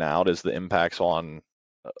also point out is the impacts on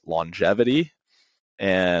longevity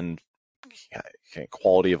and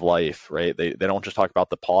quality of life, right? They don't just talk about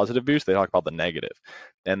the positive boost, they talk about the negative.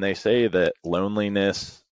 And they say that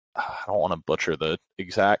loneliness, I don't want to butcher the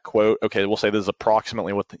exact quote. Okay, we'll say this is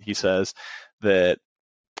approximately what he says, that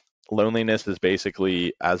loneliness is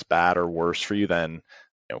basically as bad or worse for you than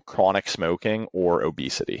chronic smoking or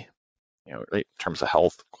obesity, right, in terms of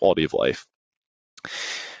health, quality of life.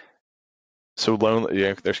 So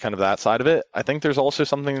lonely, there's kind of that side of it. I think there's also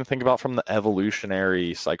something to think about from the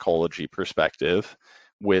evolutionary psychology perspective,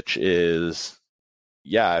 which is,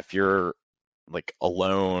 yeah, if you're like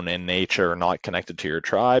alone in nature, not connected to your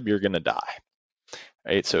tribe, you're going to die,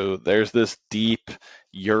 right? So there's this deep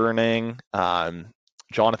yearning.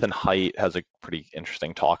 Jonathan Haidt has a pretty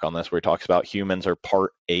interesting talk on this where he talks about humans are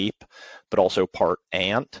part ape, but also part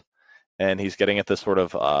ant. And he's getting at this sort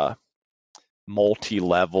of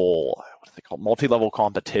multi-level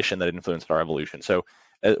competition that influenced our evolution. So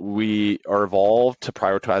we are evolved to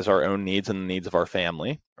prioritize our own needs and the needs of our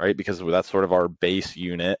family, right? Because that's sort of our base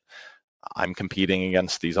unit. I'm competing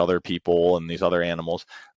against these other people and these other animals.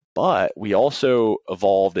 But we also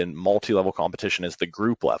evolved in multi-level competition as the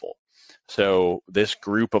group level. So this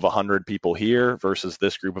group of 100 people here versus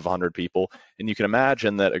this group of 100 people. And you can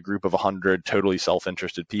imagine that a group of 100 totally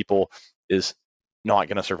self-interested people is not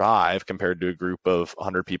going to survive compared to a group of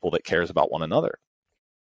 100 people that cares about one another.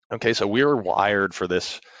 Okay, so we're wired for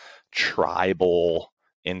this tribal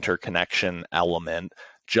interconnection element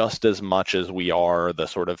just as much as we are the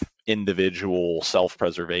sort of individual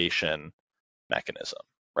self-preservation mechanism,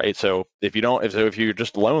 right? So if you're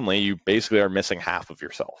just lonely, you basically are missing half of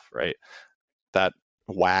yourself, right? That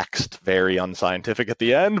waxed very unscientific at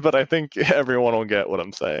the end, but I think everyone will get what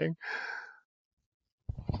I'm saying.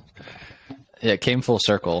 Yeah, it came full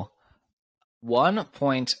circle. One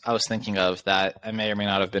point I was thinking of that I may or may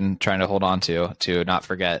not have been trying to hold on to not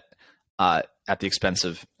forget at the expense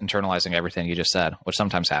of internalizing everything you just said, which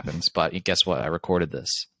sometimes happens, but guess what? I recorded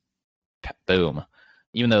this. Boom.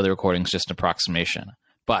 Even though the recording is just an approximation.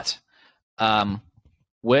 But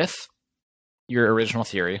with your original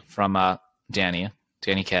theory from Danny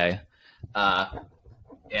K,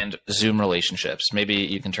 and Zoom relationships, maybe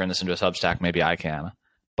you can turn this into a Substack, maybe I can.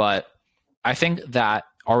 But I think that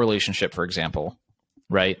our relationship, for example,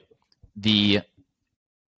 right, the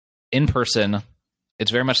in-person, it's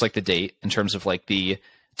very much like the date in terms of like the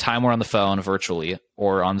time we're on the phone virtually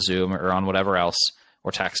or on Zoom or on whatever else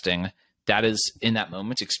or texting, that is in that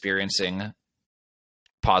moment experiencing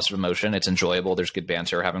positive emotion. It's enjoyable. There's good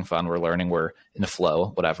banter, we're having fun, we're learning, we're in a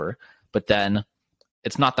flow, whatever. But then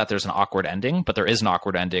it's not that there's an awkward ending, but there is an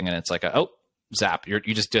awkward ending and it's like, zap, you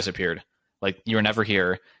just disappeared. Like you were never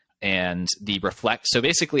here. And so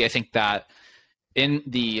basically I think that in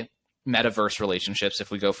the metaverse relationships,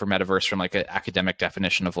 if we go for metaverse from like an academic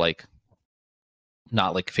definition of like,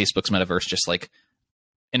 not like Facebook's metaverse, just like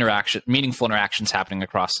meaningful interactions happening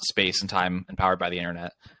across space and time and powered by the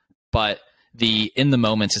internet. But the in the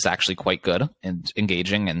moments is actually quite good and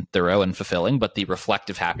engaging and thorough and fulfilling, but the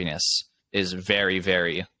reflective happiness is very,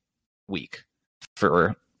 very weak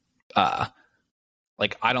for,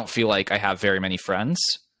 like, I don't feel like I have very many friends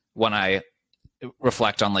when I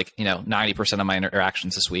reflect on 90% of my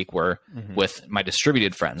interactions this week were with my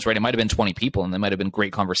distributed friends, right? It might've been 20 people and they might've been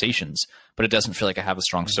great conversations, but it doesn't feel like I have a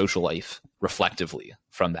strong social life reflectively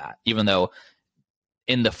from that, even though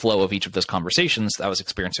in the flow of each of those conversations, I was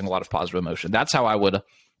experiencing a lot of positive emotion. That's how I would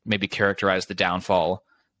maybe characterize the downfall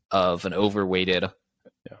of an overweighted,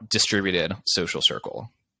 distributed social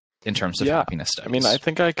circle in terms of happiness studies. I mean, I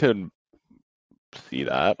think I could see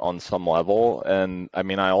that on some level. And I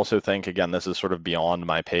mean, I also think, again, this is sort of beyond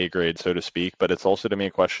my pay grade, so to speak, but it's also to me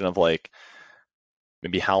a question of like,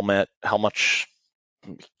 maybe how much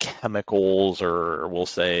chemicals or we'll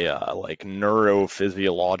say like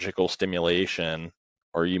neurophysiological stimulation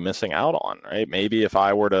are you missing out on, right? Maybe if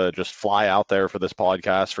I were to just fly out there for this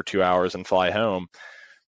podcast for 2 hours and fly home,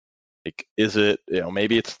 like, is it,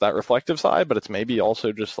 maybe it's that reflective side, but it's maybe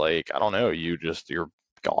also just like, I don't know, you're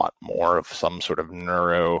got more of some sort of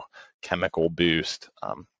neurochemical boost.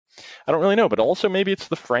 I don't really know, but also maybe it's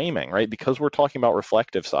the framing, right? Because we're talking about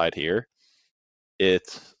reflective side here,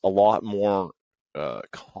 it's a lot more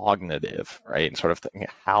cognitive, right? And sort of thinking,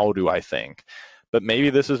 how do I think? But maybe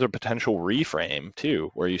this is a potential reframe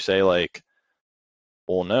too, where you say like,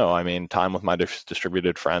 well, no, I mean, time with my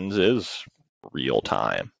distributed friends is real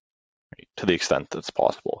time, right? To the extent that's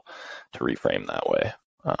possible to reframe that way.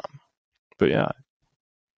 But yeah.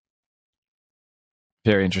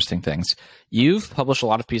 Very interesting things. You've published a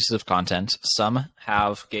lot of pieces of content. Some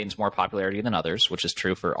have gained more popularity than others, which is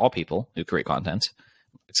true for all people who create content,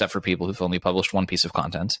 except for people who've only published one piece of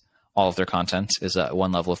content. All of their content is at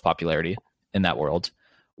one level of popularity in that world.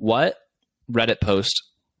 What Reddit post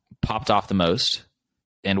popped off the most,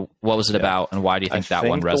 and what was it about, and why do you think that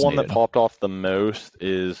one resonated? The one that popped off the most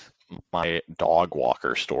is my dog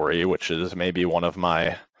walker story, which is maybe one of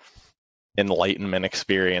my enlightenment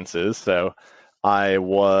experiences. So remind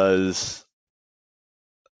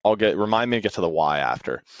me to get to the why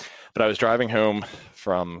after. But I was driving home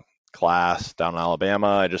from class down in Alabama.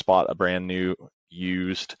 I just bought a brand new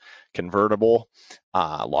used convertible.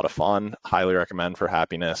 A lot of fun. Highly recommend for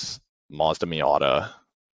happiness. Mazda Miata,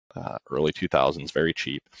 early 2000s, very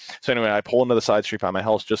cheap. So anyway, I pull into the side street by my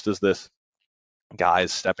house just as this guy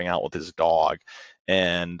is stepping out with his dog.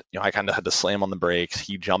 And I kind of had to slam on the brakes.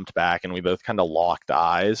 He jumped back, and we both kind of locked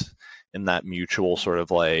eyes in that mutual sort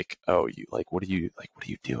of like, oh, what are you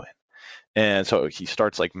doing? And so he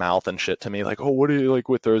starts like mouthing shit to me, like, oh, what are you, like,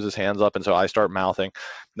 what, throws his hands up. And so I start mouthing.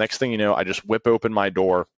 Next thing you know, I just whip open my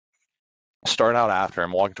door, start out after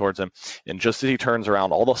him, walking towards him. And just as he turns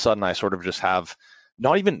around, all of a sudden I sort of just have,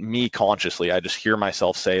 not even me consciously, I just hear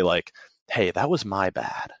myself say like, hey, that was my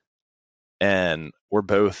bad. And we're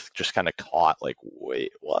both just kind of caught like,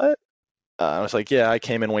 wait, what? I was like, yeah, I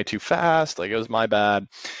came in way too fast. Like, it was my bad.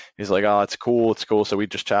 He's like, oh, it's cool. It's cool. So we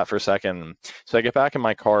just chat for a second. So I get back in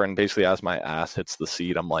my car, and basically as my ass hits the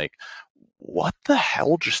seat, I'm like, what the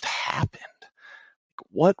hell just happened?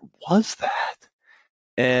 What was that?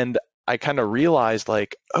 And I kind of realized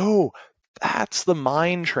like, oh, that's the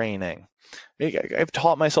mind training. I've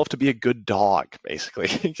taught myself to be a good dog,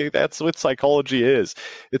 basically. That's what psychology is.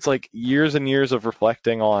 It's like years and years of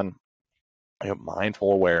reflecting on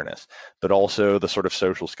mindful awareness, but also the sort of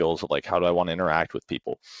social skills of like, how do I want to interact with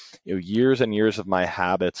people? Years and years of my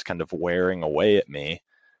habits kind of wearing away at me.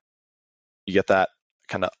 You get that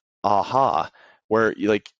kind of aha, where you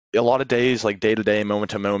like a lot of days, like day to day,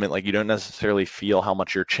 moment to moment, like you don't necessarily feel how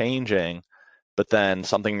much you're changing, but then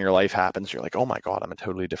something in your life happens, you're like, oh my God, I'm a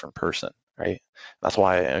totally different person, right? That's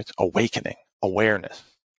why it's awakening, awareness,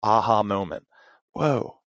 aha moment.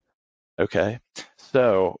 Whoa. Okay.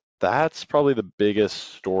 So that's probably the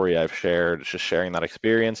biggest story I've shared, just sharing that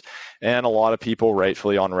experience. And a lot of people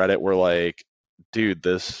rightfully on Reddit were like, dude,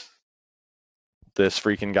 this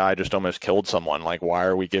freaking guy just almost killed someone. Like, why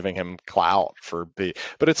are we giving him clout for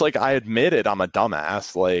but it's like, I admitted I'm a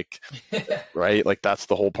dumbass, like, right? Like, that's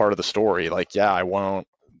the whole part of the story. Like, yeah,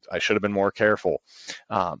 I should have been more careful.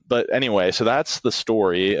 But anyway, so that's the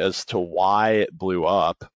story as to why it blew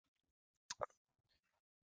up.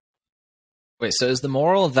 Wait, so is the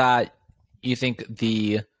moral that you think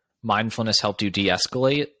the mindfulness helped you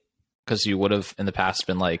de-escalate because you would have in the past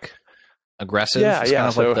been like aggressive? Yeah. Kind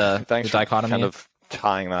of so like the dichotomy. Kind of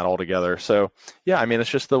tying that all together. So yeah, I mean, it's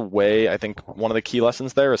just the way, I think one of the key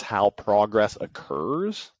lessons there is how progress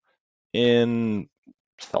occurs in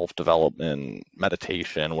self-development,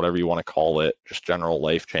 meditation, whatever you want to call it, just general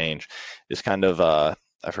life change is kind of,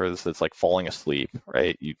 I've heard this, it's like falling asleep,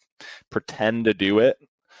 right? You pretend to do it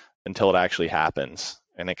until it actually happens,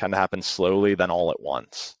 and it kind of happens slowly, then all at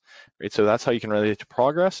once, right? So that's how you can relate to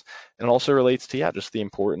progress. And it also relates to, just the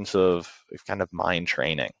importance of kind of mind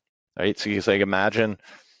training, right? So you like, imagine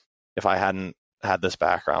if I hadn't had this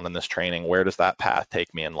background in this training, where does that path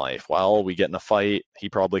take me in life? Well, we get in a fight, he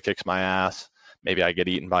probably kicks my ass, maybe I get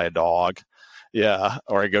eaten by a dog,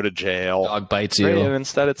 or I go to jail. Dog bites you. Right? And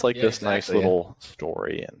instead it's like this nice little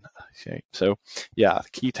story. And so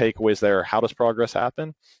key takeaways there: how does progress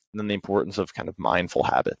happen? And then the importance of kind of mindful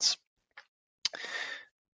habits.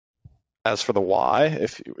 As for the why,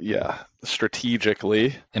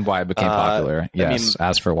 strategically. And why it became popular. Yes,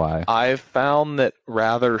 as for why. I've found that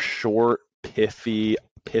rather short, pithy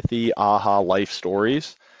aha life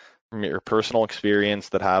stories from your personal experience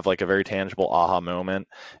that have like a very tangible aha moment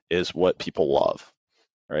is what people love,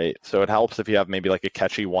 right? So it helps if you have maybe like a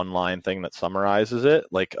catchy one-line thing that summarizes it.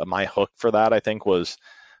 Like my hook for that, I think, was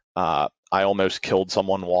I almost killed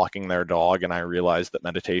someone walking their dog, and I realized that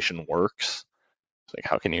meditation works. It's like,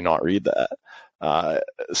 how can you not read that?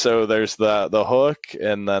 So there's the hook,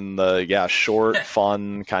 and then the short,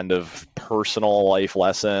 fun kind of personal life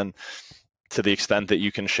lesson to the extent that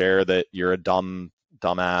you can share that you're a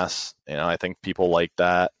dumbass. I think people like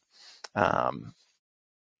that. And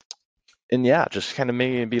just kind of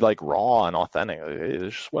making it be like raw and authentic.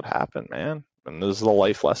 It's just what happened, man. And this is the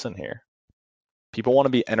life lesson here. People want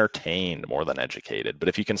to be entertained more than educated, but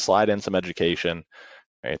if you can slide in some education,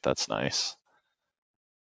 right, that's nice.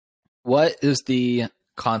 What is the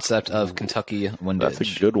concept of Kentucky windage?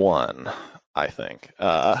 That's a good one. I think.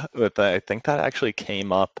 But I think that actually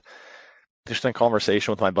came up just in a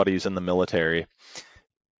conversation with my buddies in the military.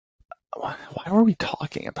 Why were we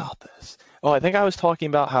talking about this? Oh, I think I was talking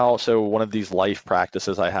about how, so one of these life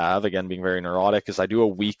practices I have, again, being very neurotic, is I do a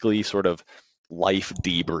weekly sort of life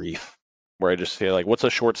debrief where I just say, like, what's a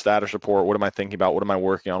short status report? What am I thinking about? What am I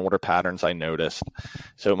working on? What are patterns I noticed?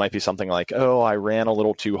 So it might be something like, oh, I ran a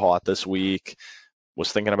little too hot this week,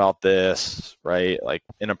 was thinking about this, right? Like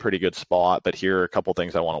in a pretty good spot, but here are a couple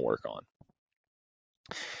things I want to work on.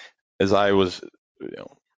 As I was,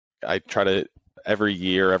 I try to every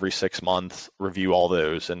year, every 6 months, review all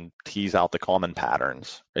those and tease out the common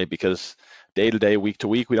patterns, right? Because day to day, week to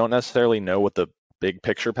week, we don't necessarily know what the big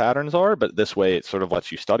picture patterns are, but this way it sort of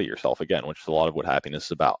lets you study yourself again, which is a lot of what happiness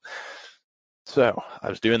is about. So I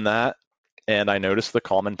was doing that and I noticed the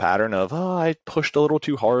common pattern of, oh, I pushed a little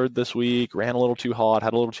too hard this week, ran a little too hot,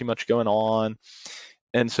 had a little too much going on.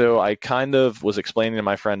 And so I kind of was explaining to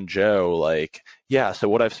my friend Joe, like, yeah, so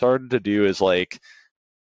what I've started to do is like,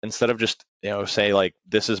 instead of just, say like,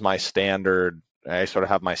 this is my standard, I sort of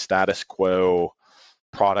have my status quo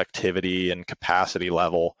productivity and capacity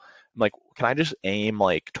level. I'm like, can I just aim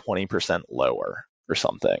like 20% lower or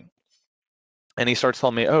something? And he starts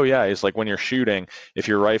telling me, oh yeah, he's like, when you're shooting, if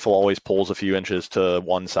your rifle always pulls a few inches to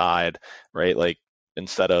one side, right? Like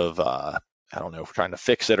instead of, I don't know, trying to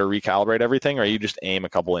fix it or recalibrate everything, or you just aim a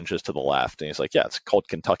couple inches to the left. And he's like, yeah, it's called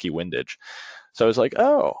Kentucky windage. So I was like,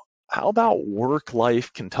 oh, how about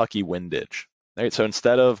work-life Kentucky windage? Right. So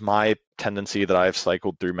instead of my tendency that I've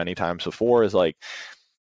cycled through many times before is like,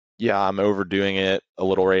 yeah, I'm overdoing it a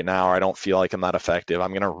little right now, or I don't feel like I'm that effective,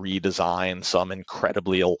 I'm going to redesign some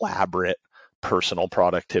incredibly elaborate personal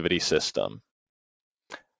productivity system.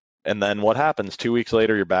 And then what happens? 2 weeks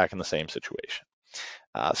later, you're back in the same situation.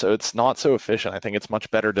 So it's not so efficient. I think it's much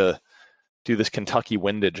better to do this Kentucky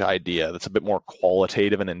windage idea that's a bit more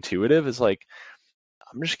qualitative and intuitive. Is like,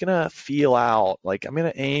 I'm just going to feel out, like I'm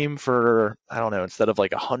going to aim for, I don't know, instead of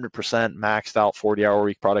like 100% maxed out 40-hour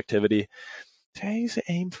week productivity, I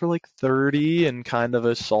aim for like 30 and kind of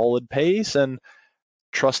a solid pace, and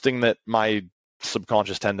trusting that my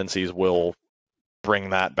subconscious tendencies will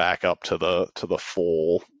bring that back up to the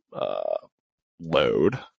full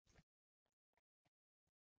load.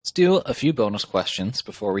 Let's do a few bonus questions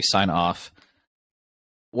before we sign off.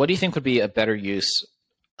 What do you think would be a better use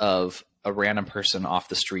of a random person off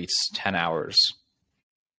the streets 10 hours?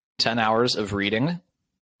 10 hours of reading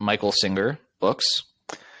Michael Singer books,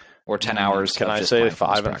 or 10 hours Can of I just say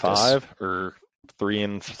mindfulness 5 and practice? 5 or 3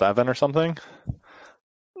 and 7 or something?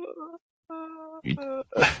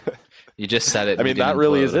 You just said it. I mean, that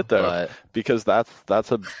really is it though, but because that's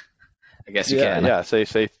a I guess you can. Yeah, say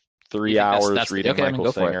 3 hours reading okay,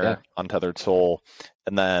 Michael Singer, yeah. Untethered Soul,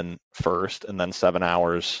 and then first, and then 7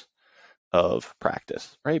 hours of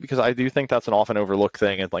practice, right? Because I do think that's an often overlooked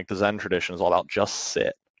thing. And like the Zen tradition is all about just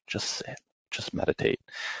sit, just meditate.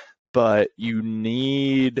 But you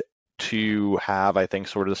need to have, I think,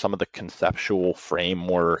 sort of some of the conceptual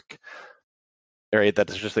framework, right, that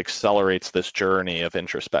just accelerates this journey of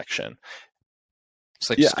introspection. It's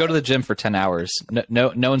like, just go to the gym for 10 hours.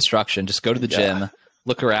 No instruction. Just go to the gym,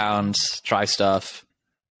 look around, try stuff.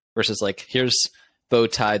 Versus like, here's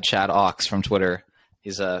Bowtied Chad Ox from Twitter.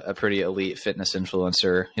 He's a pretty elite fitness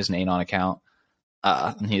influencer. He has an Anon account.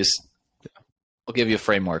 And I'll give you a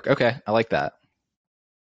framework. Okay, I like that.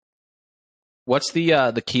 What's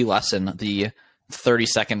the key lesson, the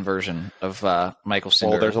 30-second version of Michael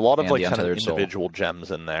Singer? Well, there's a lot of like kind of individual gems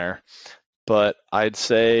in there. But I'd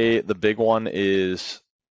say the big one is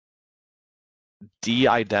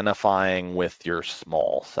de-identifying with your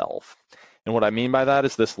small self. And what I mean by that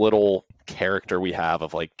is this little character we have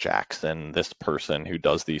of like Jackson, this person who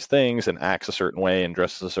does these things and acts a certain way and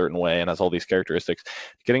dresses a certain way and has all these characteristics,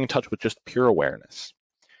 getting in touch with just pure awareness.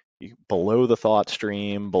 Below the thought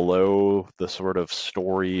stream, below the sort of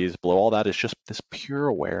stories, below all that is just this pure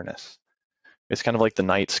awareness. It's kind of like the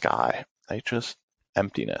night sky, right? Just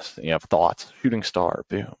emptiness. You have thoughts, shooting star,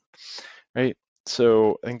 boom, right?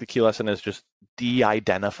 So I think the key lesson is just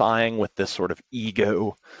de-identifying with this sort of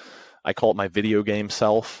ego. I call it my video game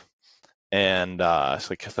self. And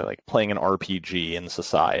it's like playing an RPG in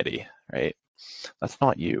society, right? That's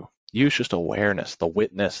not you. You is just awareness, the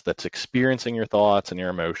witness that's experiencing your thoughts and your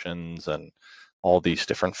emotions and all these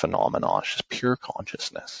different phenomena. It's just pure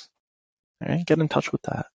consciousness. All right? Get in touch with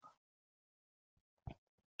that.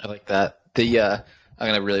 I like that. I'm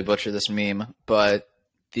gonna really butcher this meme, but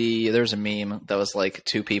there's a meme that was like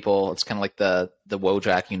two people. It's kind of like the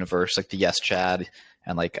Wojak universe, like the Yes Chad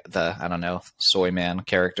and like the, I don't know, Soy Man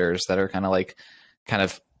characters that are kind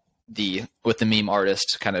of with the meme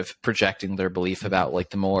artist kind of projecting their belief about like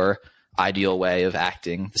the more ideal way of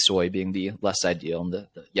acting, the soy being the less ideal and the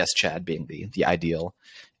yes Chad being the ideal.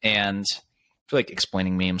 And I feel like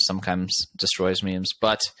explaining memes sometimes destroys memes.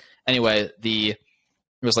 But anyway, it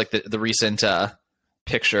was like the recent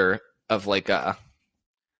picture of like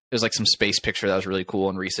there's like some space picture that was really cool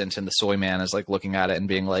and recent, and the soy man is like looking at it and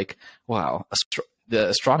being like, wow, the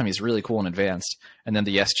astronomy is really cool and advanced. And then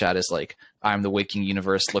the yes chat is like, I'm the waking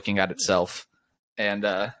universe looking at itself. And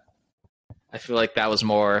I feel like that was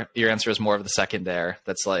more, your answer is more of the second there.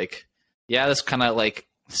 That's like, yeah, this kind of like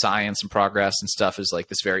science and progress and stuff is like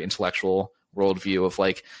this very intellectual worldview of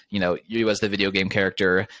like, you know, you as the video game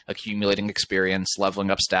character accumulating experience,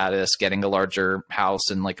 leveling up status, getting a larger house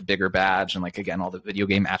and like a bigger badge, and like again all the video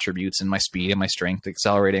game attributes and my speed and my strength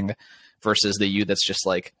accelerating, versus the you that's just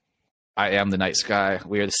like, I am the night sky,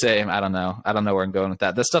 we are the same. I don't know where I'm going with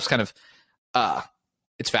that. This stuff's kind of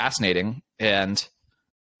it's fascinating, and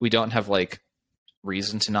we don't have like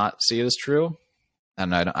reason to not see it as true.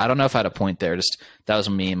 I don't know if I had a point there. Just that was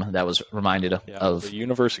a meme that was reminded of the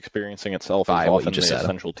universe experiencing itself is often the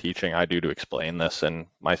essential teaching I do to explain this in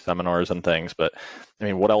my seminars and things. But I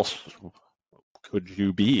mean, what else could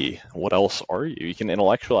you be? What else are you? You can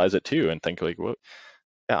intellectualize it too and think like, well,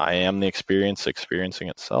 yeah, I am the experience experiencing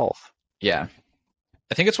itself. Yeah.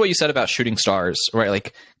 I think it's what you said about shooting stars, right?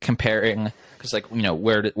 Like comparing, because like, you know,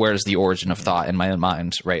 where is the origin of thought in my own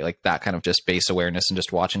mind, right? Like that kind of just base awareness and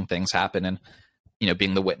just watching things happen and, you know,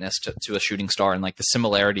 being the witness to a shooting star, and like the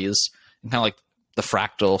similarities and kind of like the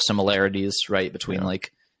fractal similarities, right? Between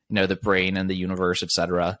like, you know, the brain and the universe,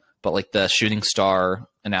 etc. But like the shooting star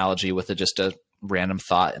analogy with just a random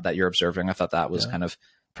thought that you're observing, I thought that was kind of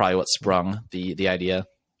probably what sprung the idea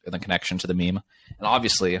and the connection to the meme. And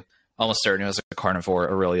obviously, almost certain it was a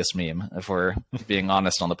carnivore Aurelius meme, if we're being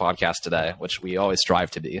honest on the podcast today, which we always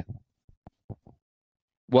strive to be.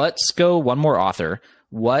 Let's go one more author.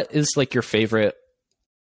 What is like your favorite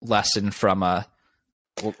lesson from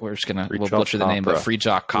we're just gonna we'll butcher the name, but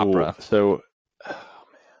Frijok Capra. So, oh man,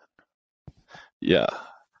 yeah.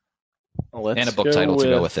 And a book title to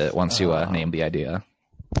go with it once you name the idea.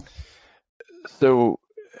 So,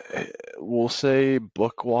 we'll say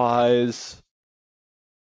book-wise,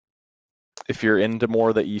 if you're into more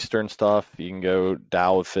of the Eastern stuff, you can go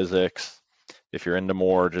Tao of Physics. If you're into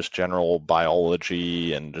more just general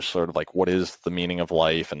biology and just sort of like what is the meaning of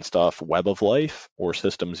life and stuff, Web of Life or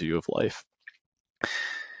Systems View of Life.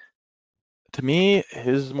 To me,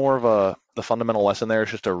 his more of the fundamental lesson there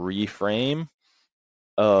is just a reframe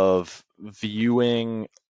of viewing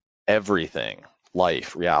everything,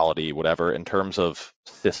 life, reality, whatever, in terms of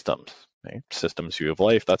systems. Right? Systems View of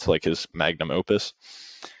Life, that's like his magnum opus.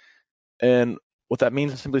 And what that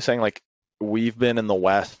means is simply saying like, we've been in the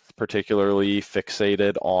West particularly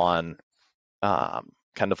fixated on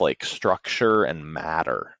kind of like structure and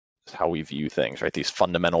matter is how we view things, right? These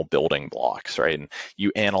fundamental building blocks, right? And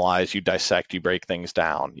you analyze, you dissect, you break things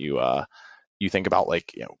down. You think about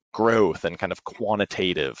like, you know, growth and kind of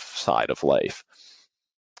quantitative side of life.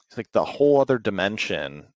 It's like the whole other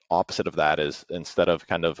dimension opposite of that is, instead of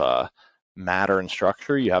kind of matter and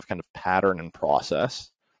structure, you have kind of pattern and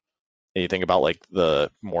process. And you think about like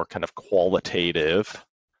the more kind of qualitative,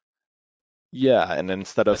 and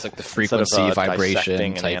instead of it's like the frequency, vibration,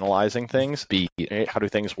 and analyzing things, right, how do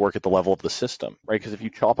things work at the level of the system, right? Because if you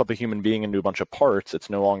chop up a human being into a bunch of parts, it's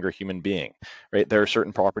no longer a human being, right? There are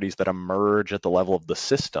certain properties that emerge at the level of the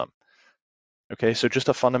system. Okay, so just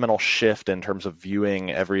a fundamental shift in terms of viewing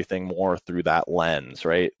everything more through that lens,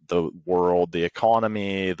 right? The world, the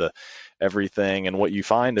economy, the everything. And what you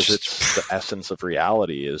find is it's the essence of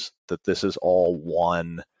reality is that this is all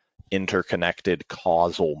one interconnected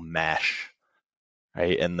causal mesh,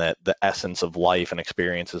 right? And that the essence of life and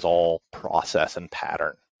experience is all process and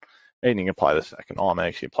pattern. And you can apply this to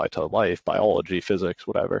economics, you apply it to life, biology, physics,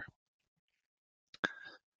 whatever.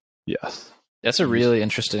 Yes. That's a really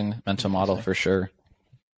interesting mental model for sure.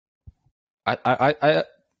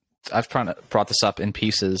 I've brought this up in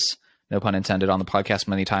pieces, no pun intended, on the podcast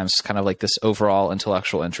many times, kind of like this overall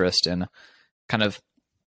intellectual interest in kind of,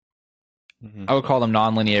 I would call them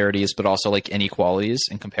non-linearities, but also like inequalities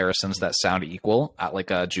and comparisons that sound equal at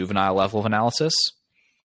like a juvenile level of analysis.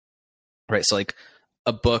 Right. So like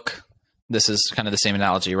a book, this is kind of the same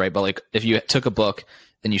analogy, right? But like if you took a book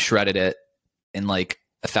and you shredded it in like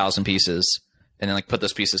 1,000 pieces, and then like put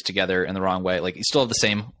those pieces together in the wrong way, like you still have the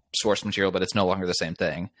same source material, but it's no longer the same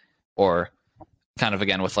thing. Or kind of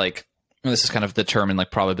again with like, this is kind of the term in like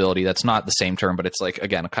probability. That's not the same term, but it's like,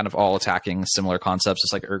 again, kind of all attacking similar concepts.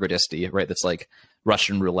 It's like ergodicity, right? That's like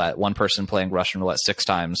Russian roulette. One person playing Russian roulette 6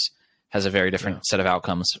 times has a very different set of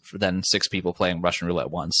outcomes than 6 people playing Russian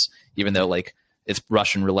roulette once, even though like it's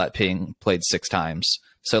Russian roulette being played 6 times.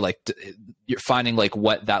 So like you're finding like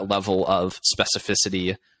what that level of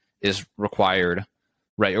specificity is required,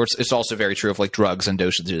 right? Or it's also very true of like drugs and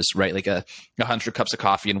dosages, right? Like 100 cups of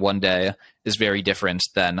coffee in one day is very different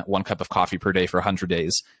than 1 cup of coffee per day for 100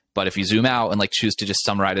 days. But if you zoom out and like choose to just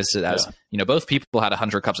summarize it as, both people had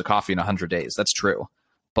 100 cups of coffee in 100 days, that's true.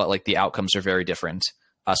 But like the outcomes are very different.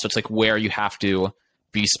 So it's like where you have to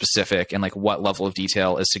be specific and like what level of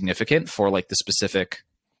detail is significant for like the specific,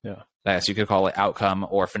 I guess you could call it outcome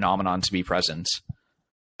or phenomenon to be present.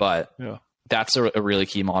 But that's a really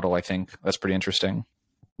key model, I think. That's pretty interesting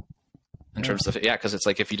in terms of, because it's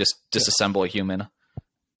like if you just disassemble a human,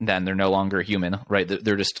 then they're no longer a human, right?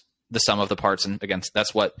 They're just the sum of the parts. And again,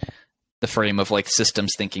 that's what the frame of like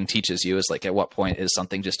systems thinking teaches you, is like at what point is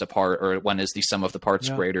something just a part, or when is the sum of the parts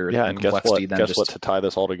greater and complexity than guess what, to tie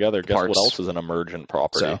this all together, guess what else is an emergent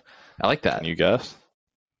property? So, I like that. Can you guess?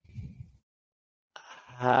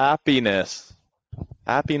 Happiness.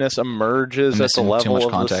 Happiness emerges at the level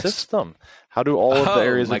of the system. How do all of the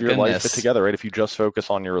areas of your life fit together, right? If you just focus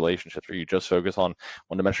on your relationships, or you just focus on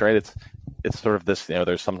one dimension, right? It's sort of this,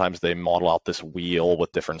 there's sometimes they model out this wheel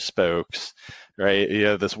with different spokes, right? You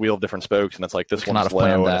have this wheel of different spokes, and it's like this one's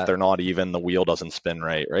low, and if they're not even, the wheel doesn't spin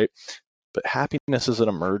right? But happiness is an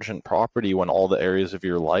emergent property when all the areas of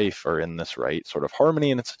your life are in this right sort of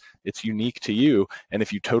harmony, and it's unique to you. And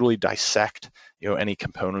if you totally dissect, any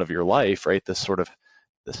component of your life, right, this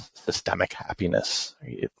systemic happiness,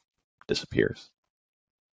 it disappears.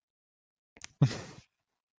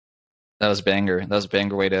 That was banger. That was a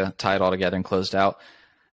banger way to tie it all together and close it out.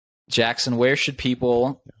 Jackson, where should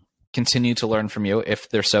people continue to learn from you if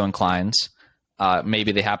they're so inclined?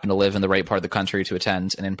 Maybe they happen to live in the right part of the country to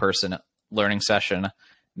attend an in-person learning session.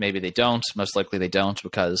 Maybe they don't. Most likely they don't,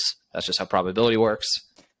 because that's just how probability works.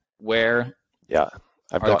 Where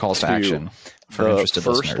I've are the calls to action for interested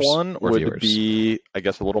listeners? The first one would be, I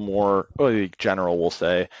guess, a little more general, we'll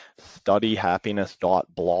say,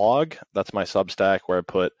 studyhappiness.blog. That's my Substack, where I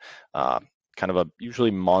put kind of a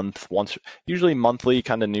usually monthly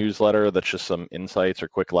kind of newsletter that's just some insights or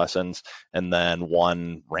quick lessons, and then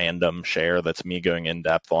one random share that's me going in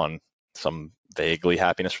depth on some vaguely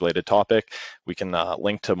happiness related topic. We can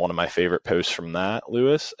link to one of my favorite posts from that,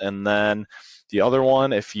 Lewis. And then the other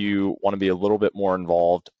one, if you want to be a little bit more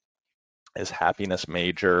involved, is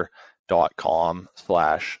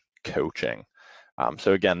happinessmajor.com/coaching.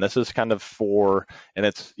 So again, this is kind of and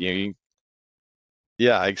it's,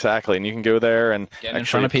 exactly. And you can go there and get in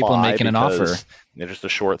front of people and making an offer. Just a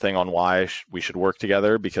short thing on why we should work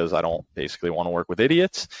together, because I don't basically want to work with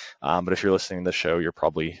idiots. But if you're listening to the show, you're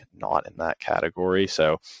probably not in that category.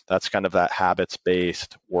 So that's kind of that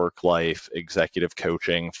habits-based work-life executive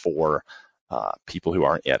coaching for people who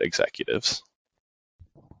aren't yet executives.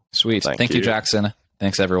 Sweet. Thank you, Jackson.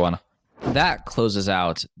 Thanks, everyone. That closes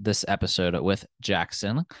out this episode with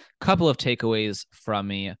Jackson. Couple of takeaways from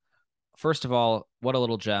me. First of all, what a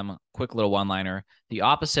little gem, quick little one-liner. The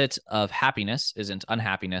opposite of happiness isn't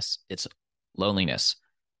unhappiness, it's loneliness.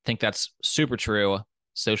 I think that's super true.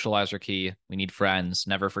 Social lives are key. We need friends.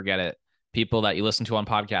 Never forget it. People that you listen to on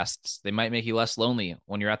podcasts, they might make you less lonely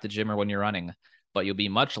when you're at the gym or when you're running, but you'll be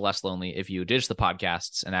much less lonely if you ditch the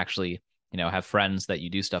podcasts and actually, have friends that you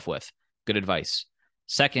do stuff with. Good advice.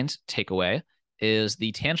 Second takeaway is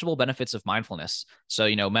the tangible benefits of mindfulness. So,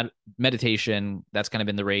 meditation, that's kind of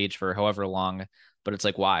been the rage for however long, but it's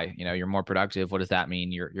like, why? You're more productive. What does that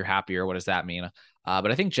mean? You're happier. What does that mean?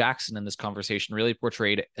 But I think Jackson in this conversation really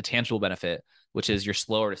portrayed a tangible benefit, which is you're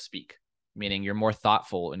slower to speak, meaning you're more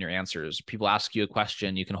thoughtful in your answers. People ask you a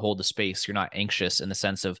question, you can hold the space. You're not anxious in the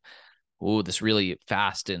sense of, this really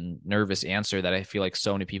fast and nervous answer that I feel like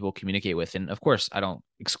so many people communicate with. And of course, I don't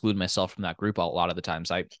exclude myself from that group a lot of the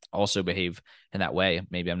times. I also behave in that way.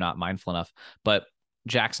 Maybe I'm not mindful enough, but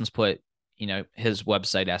Jackson's put, his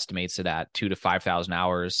website estimates it at 2,000 to 5,000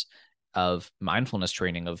 hours of mindfulness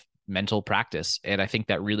training, of mental practice. And I think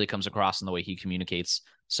that really comes across in the way he communicates.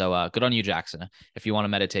 So good on you, Jackson. If you want to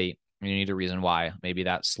meditate, you need a reason why. Maybe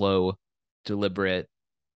that slow, deliberate,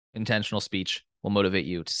 intentional speech will motivate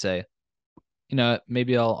you to say,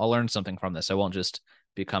 maybe I'll learn something from this. I won't just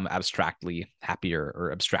become abstractly happier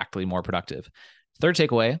or abstractly more productive. Third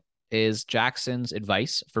takeaway is Jackson's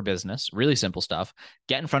advice for business. Really simple stuff.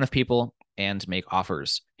 Get in front of people and make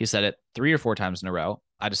offers. He said it 3 or 4 times in a row.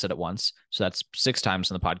 I just said it once. So that's 6 times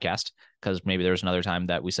in the podcast, because maybe there was another time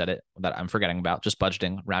that we said it that I'm forgetting about. Just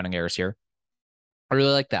budgeting, rounding errors here. I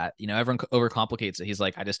really like that. Everyone overcomplicates it. He's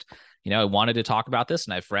like, I wanted to talk about this,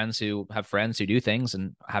 and I have friends who do things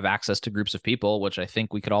and have access to groups of people, which I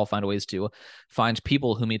think we could all find ways to find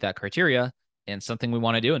people who meet that criteria and something we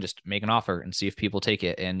want to do, and just make an offer and see if people take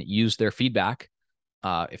it and use their feedback.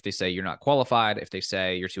 If they say you're not qualified, if they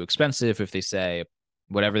say you're too expensive, if they say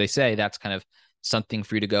whatever they say, that's kind of something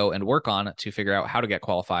for you to go and work on to figure out how to get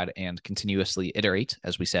qualified and continuously iterate,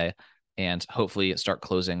 as we say, and hopefully start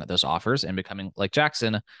closing those offers and becoming, like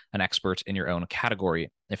Jackson, an expert in your own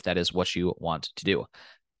category, if that is what you want to do.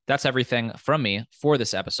 That's everything from me for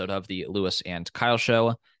this episode of the Lewis and Kyle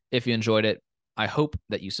Show. If you enjoyed it, I hope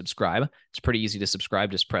that you subscribe. It's pretty easy to subscribe.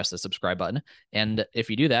 Just press the subscribe button. And if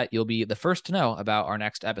you do that, you'll be the first to know about our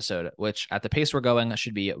next episode, which at the pace we're going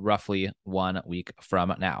should be roughly 1 week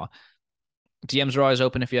from now. DMs are always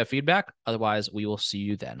open if you have feedback. Otherwise, we will see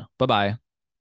you then. Bye-bye.